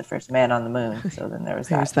 we put the first man on the moon. So then there's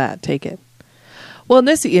that. Take it. Well, and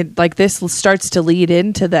this starts to lead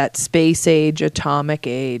into that space age, atomic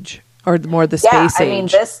age. Or more the space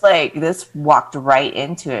age. I mean, this walked right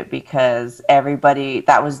into it because everybody,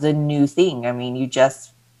 that was the new thing. I mean, you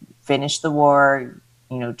just finished the war,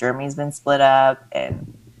 Germany's been split up,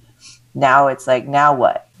 and now it's like, now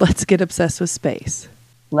what? Let's get obsessed with space.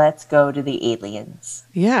 Let's go to the aliens.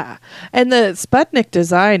 Yeah. And the Sputnik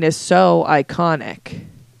design is so iconic.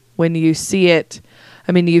 When you see it,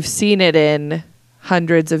 I mean, you've seen it in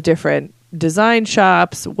hundreds of different design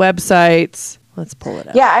shops, websites. Let's pull it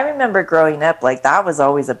up. Yeah, I remember growing up, that was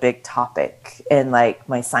always a big topic in,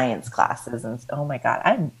 my science classes. And, oh, my God,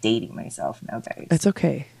 I'm dating myself now, guys. It's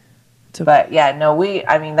okay. But, yeah, no,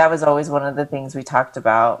 that was always one of the things we talked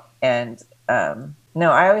about. And,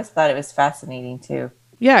 no, I always thought it was fascinating, too.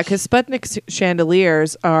 Yeah, because Sputnik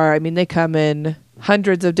chandeliers they come in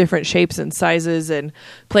hundreds of different shapes and sizes and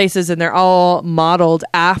places, and they're all modeled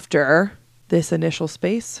after this initial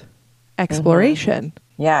space exploration.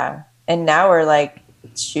 Mm-hmm. Yeah. And now we're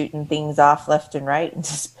shooting things off left and right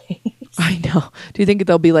into space. I know. Do you think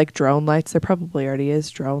there'll be drone lights? There probably already is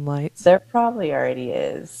drone lights. There probably already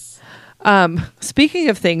is. Speaking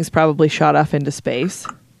of things probably shot off into space,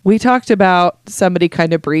 we talked about somebody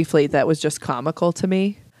kind of briefly that was just comical to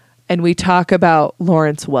me. And we talk about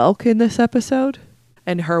Lawrence Welk in this episode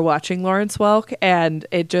and her watching Lawrence Welk. And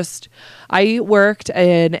I worked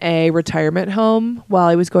in a retirement home while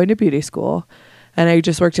I was going to beauty school. And I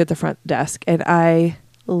just worked at the front desk, and I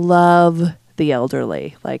love the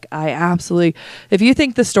elderly. Like, I absolutely, if you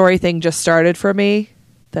think the story thing just started for me,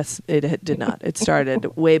 it did not. It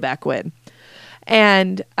started way back when.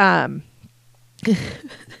 And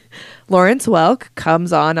Lawrence Welk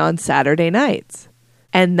comes on Saturday nights.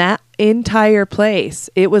 And that entire place,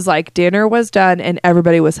 it was like dinner was done and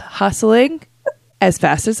everybody was hustling as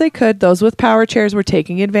fast as they could. Those with power chairs were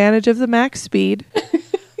taking advantage of the max speed,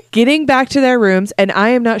 getting back to their rooms. And I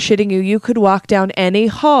am not shitting you. You could walk down any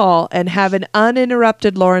hall and have an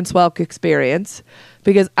uninterrupted Lawrence Welk experience,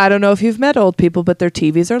 because I don't know if you've met old people, but their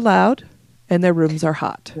TVs are loud and their rooms are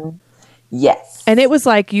hot. Yes. And it was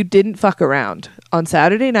like you didn't fuck around. On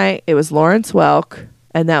Saturday night, it was Lawrence Welk,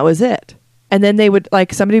 and that was it. And then they would,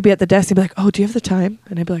 like, somebody would be at the desk and be like, oh, do you have the time?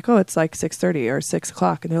 And I'd be like, oh, it's like 6:30 or 6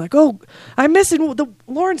 o'clock. And they're like, oh, I'm missing the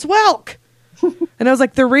Lawrence Welk. And I was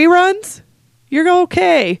like, the reruns? You're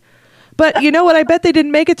okay. But you know what? I bet they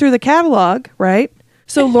didn't make it through the catalog, right?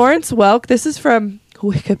 So Lawrence Welk, this is from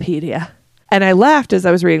Wikipedia. And I laughed as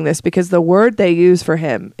I was reading this because the word they use for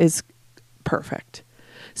him is perfect.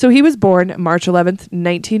 So he was born March 11th,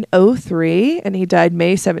 1903, and he died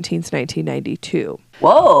May 17th, 1992.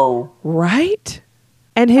 Whoa. Right?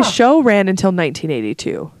 And his show ran until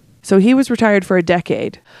 1982. So he was retired for a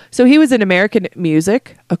decade. So he was an American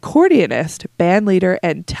music, accordionist, band leader,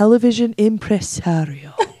 and television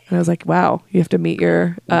impresario. And I was like, wow, you have to meet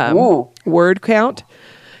your word count.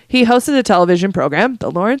 He hosted a television program,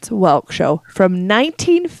 The Lawrence Welk Show, from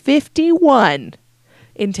 1951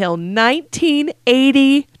 until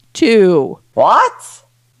 1982. What?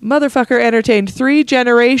 Motherfucker entertained 3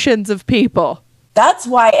 generations of people. That's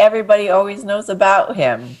why everybody always knows about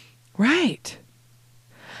him. Right.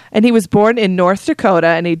 And he was born in North Dakota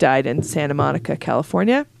and he died in Santa Monica,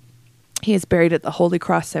 California. He is buried at the Holy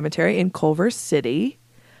Cross Cemetery in Culver City.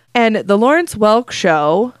 And the Lawrence Welk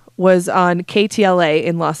Show was on KTLA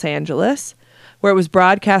in Los Angeles, where it was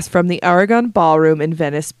broadcast from the Aragon Ballroom in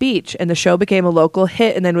Venice Beach. And the show became a local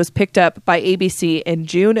hit and then was picked up by ABC in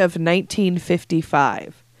June of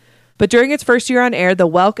 1955. But during its first year on air, the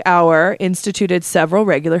Welk Hour instituted several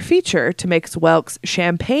regular features to make Welk's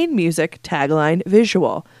champagne music tagline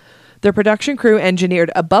visual. The production crew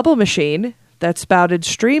engineered a bubble machine that spouted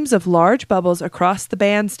streams of large bubbles across the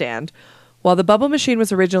bandstand. While the bubble machine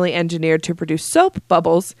was originally engineered to produce soap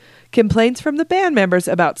bubbles, complaints from the band members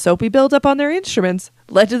about soapy buildup on their instruments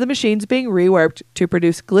led to the machines being reworked to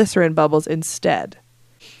produce glycerin bubbles instead.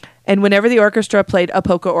 And whenever the orchestra played a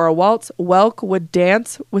polka or a waltz, Welk would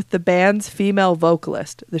dance with the band's female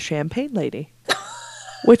vocalist, the Champagne Lady.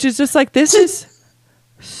 Which is just like, this is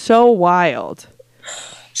so wild.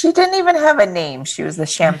 She didn't even have a name. She was the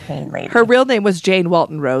Champagne Lady. Her real name was Jane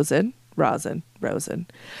Walton Rosen.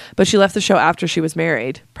 But she left the show after she was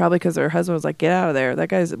married, probably because her husband was like, get out of there. That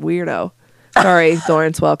guy's a weirdo. Sorry,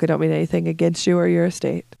 Lawrence Welk. I don't mean anything against you or your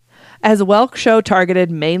estate. As Welk Show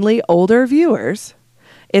targeted mainly older viewers,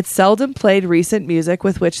 it seldom played recent music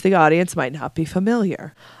with which the audience might not be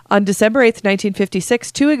familiar. On December 8th,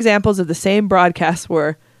 1956, 2 examples of the same broadcast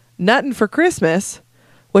were Nuttin' for Christmas,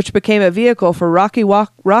 which became a vehicle for Rocky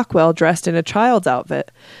Rockwell dressed in a child's outfit,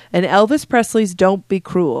 and Elvis Presley's Don't Be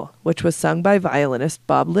Cruel, which was sung by violinist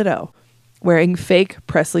Bob Litto, wearing fake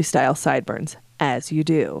Presley-style sideburns, as you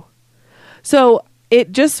do. So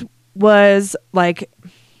it just was like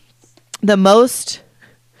the most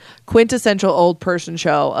quintessential old person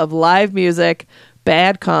show of live music,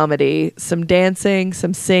 bad comedy, some dancing,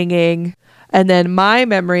 some singing. And then my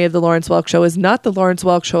memory of the Lawrence Welk Show is not the Lawrence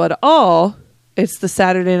Welk Show at all. It's the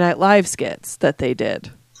Saturday Night Live skits that they did.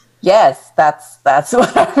 Yes, that's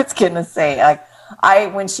what I was gonna say. Like,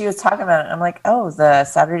 when she was talking about it, I'm like, oh, the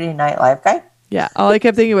Saturday Night Live guy. Yeah, all I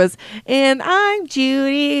kept thinking was, and I'm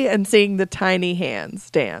Judy, and seeing the tiny hands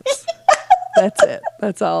dance. That's it.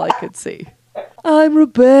 That's all I could see. I'm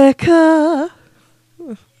Rebecca.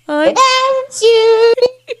 I'm Judy.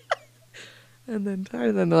 And then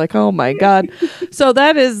they're like, oh my God. So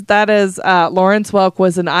that is Lawrence Welk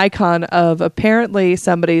was an icon of apparently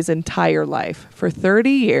somebody's entire life for 30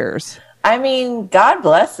 years. I mean, God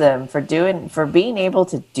bless him for being able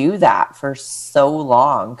to do that for so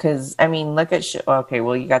long. Because I mean, look at okay,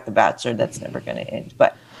 well, you got The Bachelor, that's never going to end.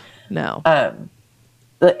 But no, I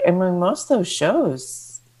mean, most of those shows.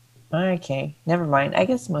 Okay, never mind. I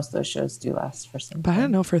guess most of those shows do last for some time. But I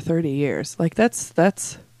don't know, for 30 years. Like that's.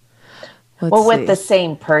 With the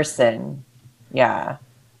same person. Yeah.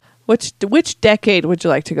 Which decade would you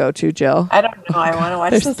like to go to, Jill? I don't know. I want to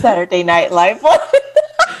watch the Saturday Night Live one.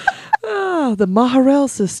 Oh, the Maharel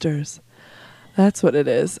sisters. That's what it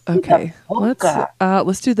is. Okay.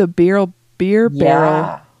 Let's do the beer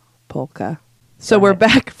barrel polka. So we're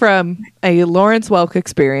back from a Lawrence Welk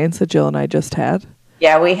experience that Jill and I just had.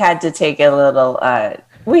 Yeah, we had to take a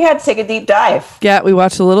deep dive. Yeah, we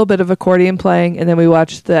watched a little bit of accordion playing, and then we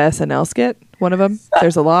watched the SNL skit, one of them.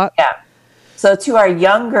 There's a lot. Yeah. So to our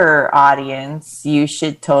younger audience, you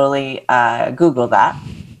should totally Google that.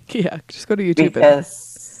 Yeah, just go to YouTube.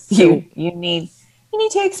 Because you need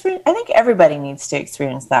to experience, I think everybody needs to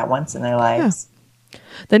experience that once in their lives. Yeah.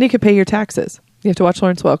 Then you can pay your taxes. You have to watch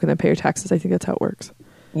Lawrence Welk and then pay your taxes. I think that's how it works.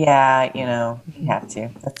 Yeah, you have to.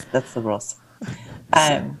 That's the rules.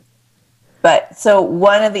 But so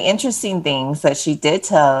one of the interesting things that she did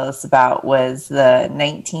tell us about was the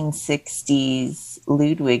 1960s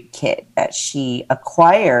Ludwig kit that she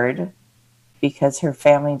acquired because her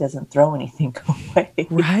family doesn't throw anything away.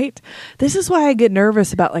 Right? This is why I get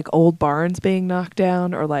nervous about like old barns being knocked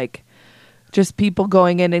down or like just people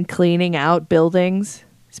going in and cleaning out buildings.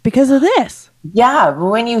 It's because of this. Yeah,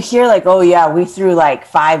 when you hear like, oh yeah, we threw like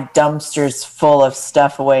 5 dumpsters full of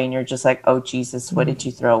stuff away, and you're just like, oh Jesus, what did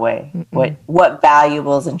you throw away? What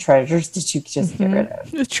valuables and treasures did you just get rid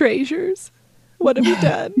of? The treasures. What have you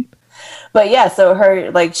done? But yeah, so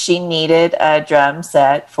she needed a drum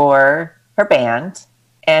set for her band,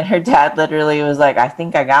 and her dad literally was like, I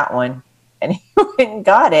think I got one, and he went and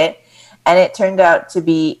got it, and it turned out to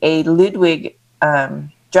be a Ludwig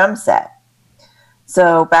drum set.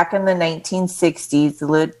 So back in the 1960s,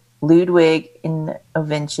 the Ludwig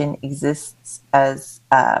invention exists as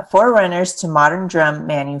forerunners to modern drum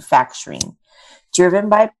manufacturing. Driven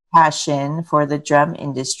by passion for the drum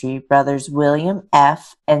industry, brothers William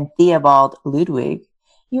F. and Theobald Ludwig,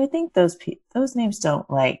 you would think those names don't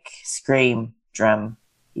like scream drum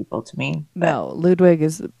people to me. No, Ludwig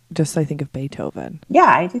is just, I think of Beethoven. Yeah,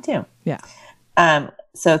 I do too. Yeah.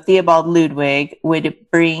 So Theobald Ludwig would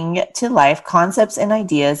bring to life concepts and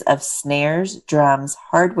ideas of snares, drums,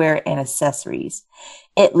 hardware, and accessories.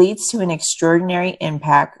 It leads to an extraordinary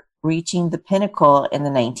impact, reaching the pinnacle in the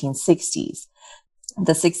 1960s.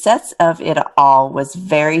 The success of it all was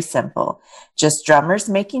very simple. Just drummers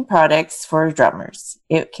making products for drummers.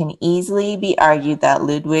 It can easily be argued that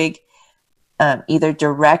Ludwig either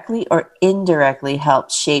directly or indirectly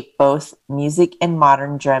helped shape both music and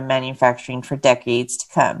modern drum manufacturing for decades to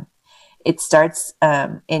come. It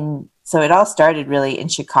all started really in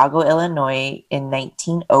Chicago, Illinois in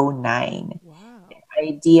 1909. Wow. The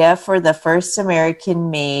idea for the first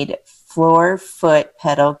American-made floor-foot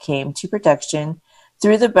pedal came to production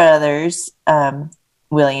through the brothers,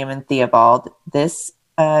 William and Theobald. This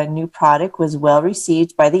new product was well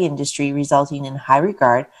received by the industry, resulting in high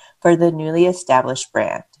regard for the newly established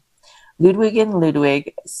brand. Ludwig and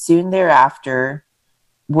Ludwig soon thereafter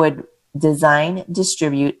would design,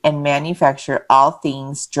 distribute, and manufacture all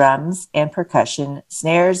things drums and percussion,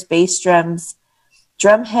 snares, bass drums,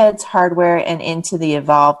 drum heads, hardware, and into the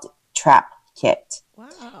evolved trap kit.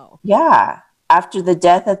 Wow. Yeah. After the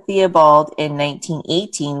death of Theobald in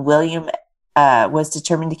 1918, William was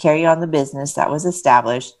determined to carry on the business that was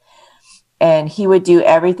established, and he would do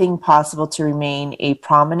everything possible to remain a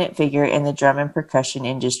prominent figure in the drum and percussion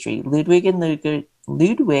industry. Ludwig and Ludwig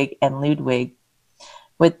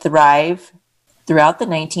would thrive throughout the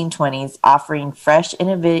 1920s, offering fresh,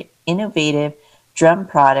 innovative drum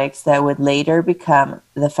products that would later become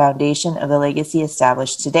the foundation of the legacy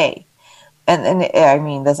established today. And I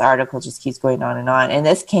mean, this article just keeps going on. And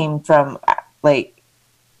this came from, like,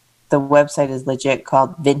 the website is legit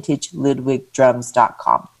called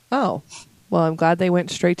vintageludwigdrums.com. Oh, well, I'm glad they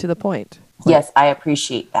went straight to the point. Yes, I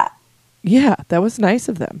appreciate that. Yeah, that was nice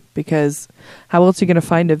of them, because how else are you going to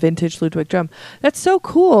find a vintage Ludwig drum? That's so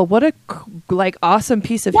cool. What a awesome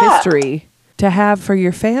piece of history to have for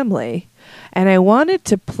your family. And I wanted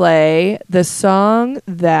to play the song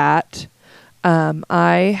that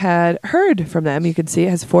I had heard from them. You can see it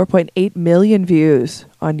has 4.8 million views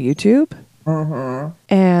on YouTube. Mm-hmm.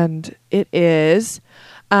 And it is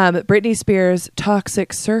Britney Spears'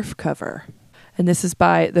 Toxic Surf cover. And this is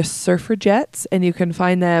by the Surfrajettes, and you can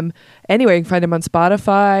find them anywhere. You can find them on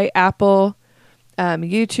Spotify, Apple,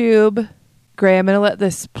 YouTube. Gray, I'm going to let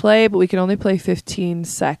this play, but we can only play 15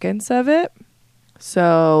 seconds of it.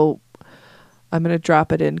 So I'm going to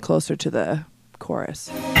drop it in closer to the chorus.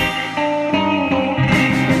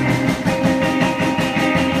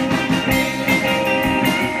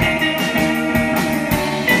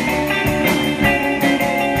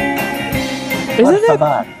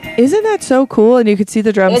 Isn't that so cool? And you can see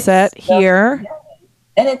the drum set here.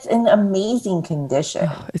 And it's in amazing condition.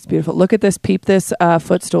 Oh, it's beautiful. Look at this. Peep this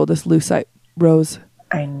footstool, this lucite rose.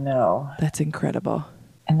 I know. That's incredible.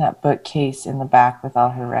 And that bookcase in the back with all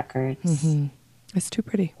her records. Mm-hmm. It's too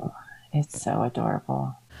pretty. Oh, it's so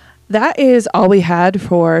adorable. that is all we had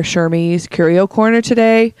for Shermie's Curio Corner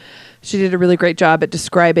today. She did a really great job at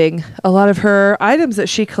describing a lot of her items that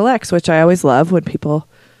she collects, which I always love when people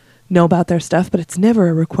know about their stuff, but it's never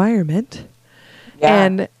a requirement. Yeah.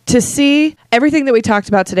 And to see everything that we talked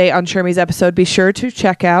about today on Shermie's episode, be sure to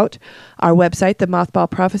check out our website,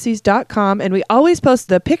 themothballprophecies.com. And we always post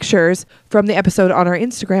the pictures from the episode on our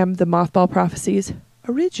Instagram, The Mothball Prophecies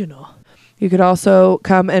Original. You could also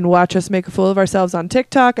come and watch us make a fool of ourselves on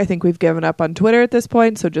TikTok. I think we've given up on Twitter at this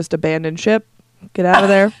point, so just abandon ship. Get out of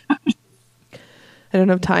there. I don't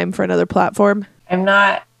have time for another platform.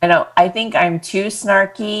 I think I'm too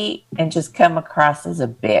snarky and just come across as a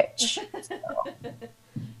bitch. So.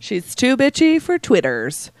 She's too bitchy for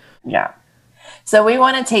Twitters. Yeah. So we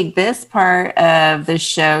want to take this part of the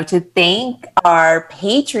show to thank our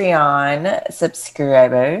Patreon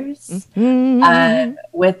subscribers. Mm-hmm.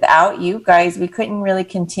 Without you guys, we couldn't really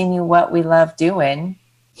continue what we love doing.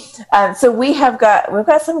 So we've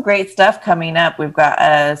got some great stuff coming up. We've got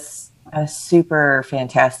a super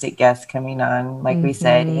fantastic guest coming on. Like we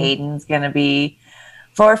said, Hayden's going to be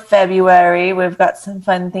for February. We've got some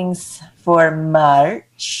fun things for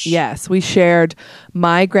March. Yes, we shared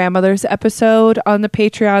my grandmother's episode on the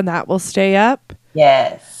Patreon. That will stay up.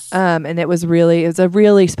 Yes. And it was a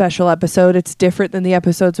really special episode. It's different than the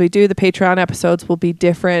episodes we do. The Patreon episodes will be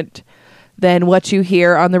different than what you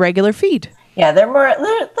hear on the regular feed. Yeah, they're like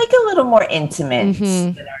a little more intimate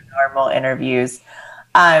than our normal interviews.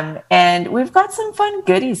 And we've got some fun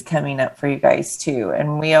goodies coming up for you guys too.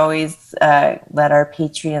 And we always let our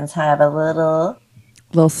Patreons have a little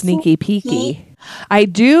sneaky peeky. I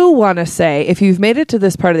do want to say, if you've made it to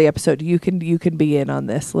this part of the episode, you can be in on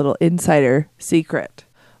this little insider secret.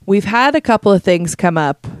 We've had a couple of things come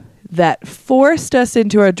up that forced us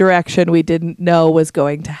into a direction we didn't know was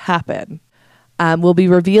going to happen. We'll be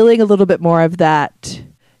revealing a little bit more of that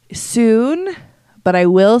soon, but I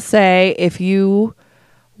will say, if you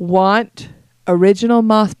want original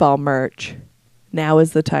Mothball merch, now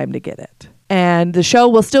is the time to get it. And the show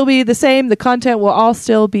will still be the same. The content will all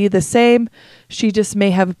still be the same. She just may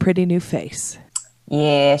have a pretty new face.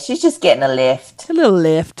 Yeah, she's just getting a lift. A little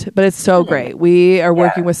lift, but it's so great. We are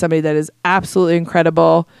working with somebody that is absolutely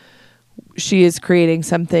incredible. She is creating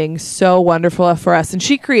something so wonderful for us. And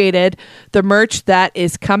she created the merch that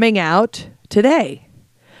is coming out today.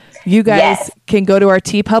 You guys can go to our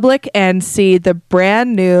TeePublic and see the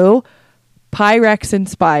brand new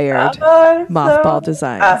Pyrex-inspired mothball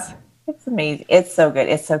designs. It's amazing. It's so good.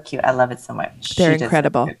 It's so cute. I love it so much. They're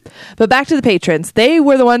incredible. But back to the patrons. They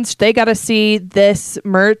were the ones, they got to see this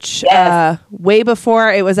merch way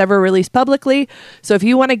before it was ever released publicly. So if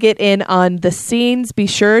you want to get in on the scenes, be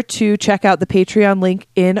sure to check out the Patreon link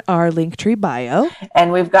in our Linktree bio.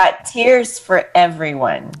 And we've got tiers for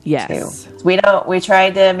everyone. Yes. Too. We try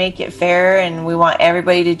to make it fair, and we want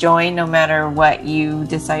everybody to join no matter what you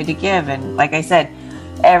decide to give. And like I said,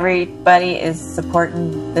 everybody is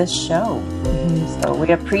supporting this show. So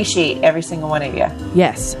we appreciate every single one of you.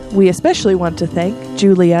 Yes. We especially want to thank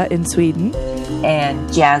Julia in Sweden.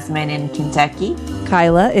 And Jasmine in Kentucky.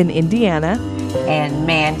 Kyla in Indiana. And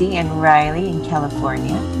Mandy and Riley in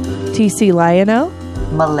California. TC Lionel.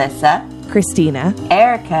 Melissa. Christina.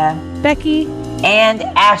 Erica. Becky. And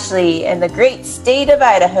Ashley in the great state of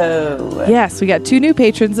Idaho. Yes, we got 2 new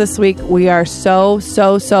patrons this week. We are so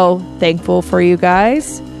thankful for you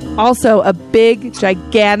guys. Also, a big,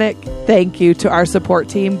 gigantic thank you to our support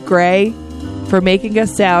team, Gray, for making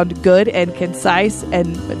us sound good and concise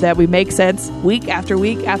and that we make sense week after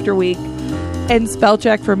week after week. And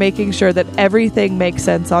Spellcheck for making sure that everything makes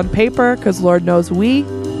sense on paper, because Lord knows we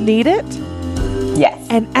need it. Yes.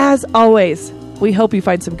 And as always, we hope you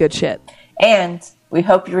find some good shit. And we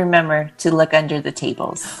hope you remember to look under the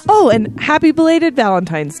tables. Oh, and happy belated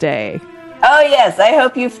Valentine's Day. Oh, yes. I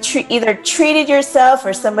hope you've either treated yourself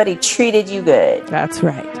or somebody treated you good. That's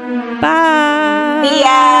right. Bye. See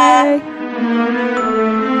ya.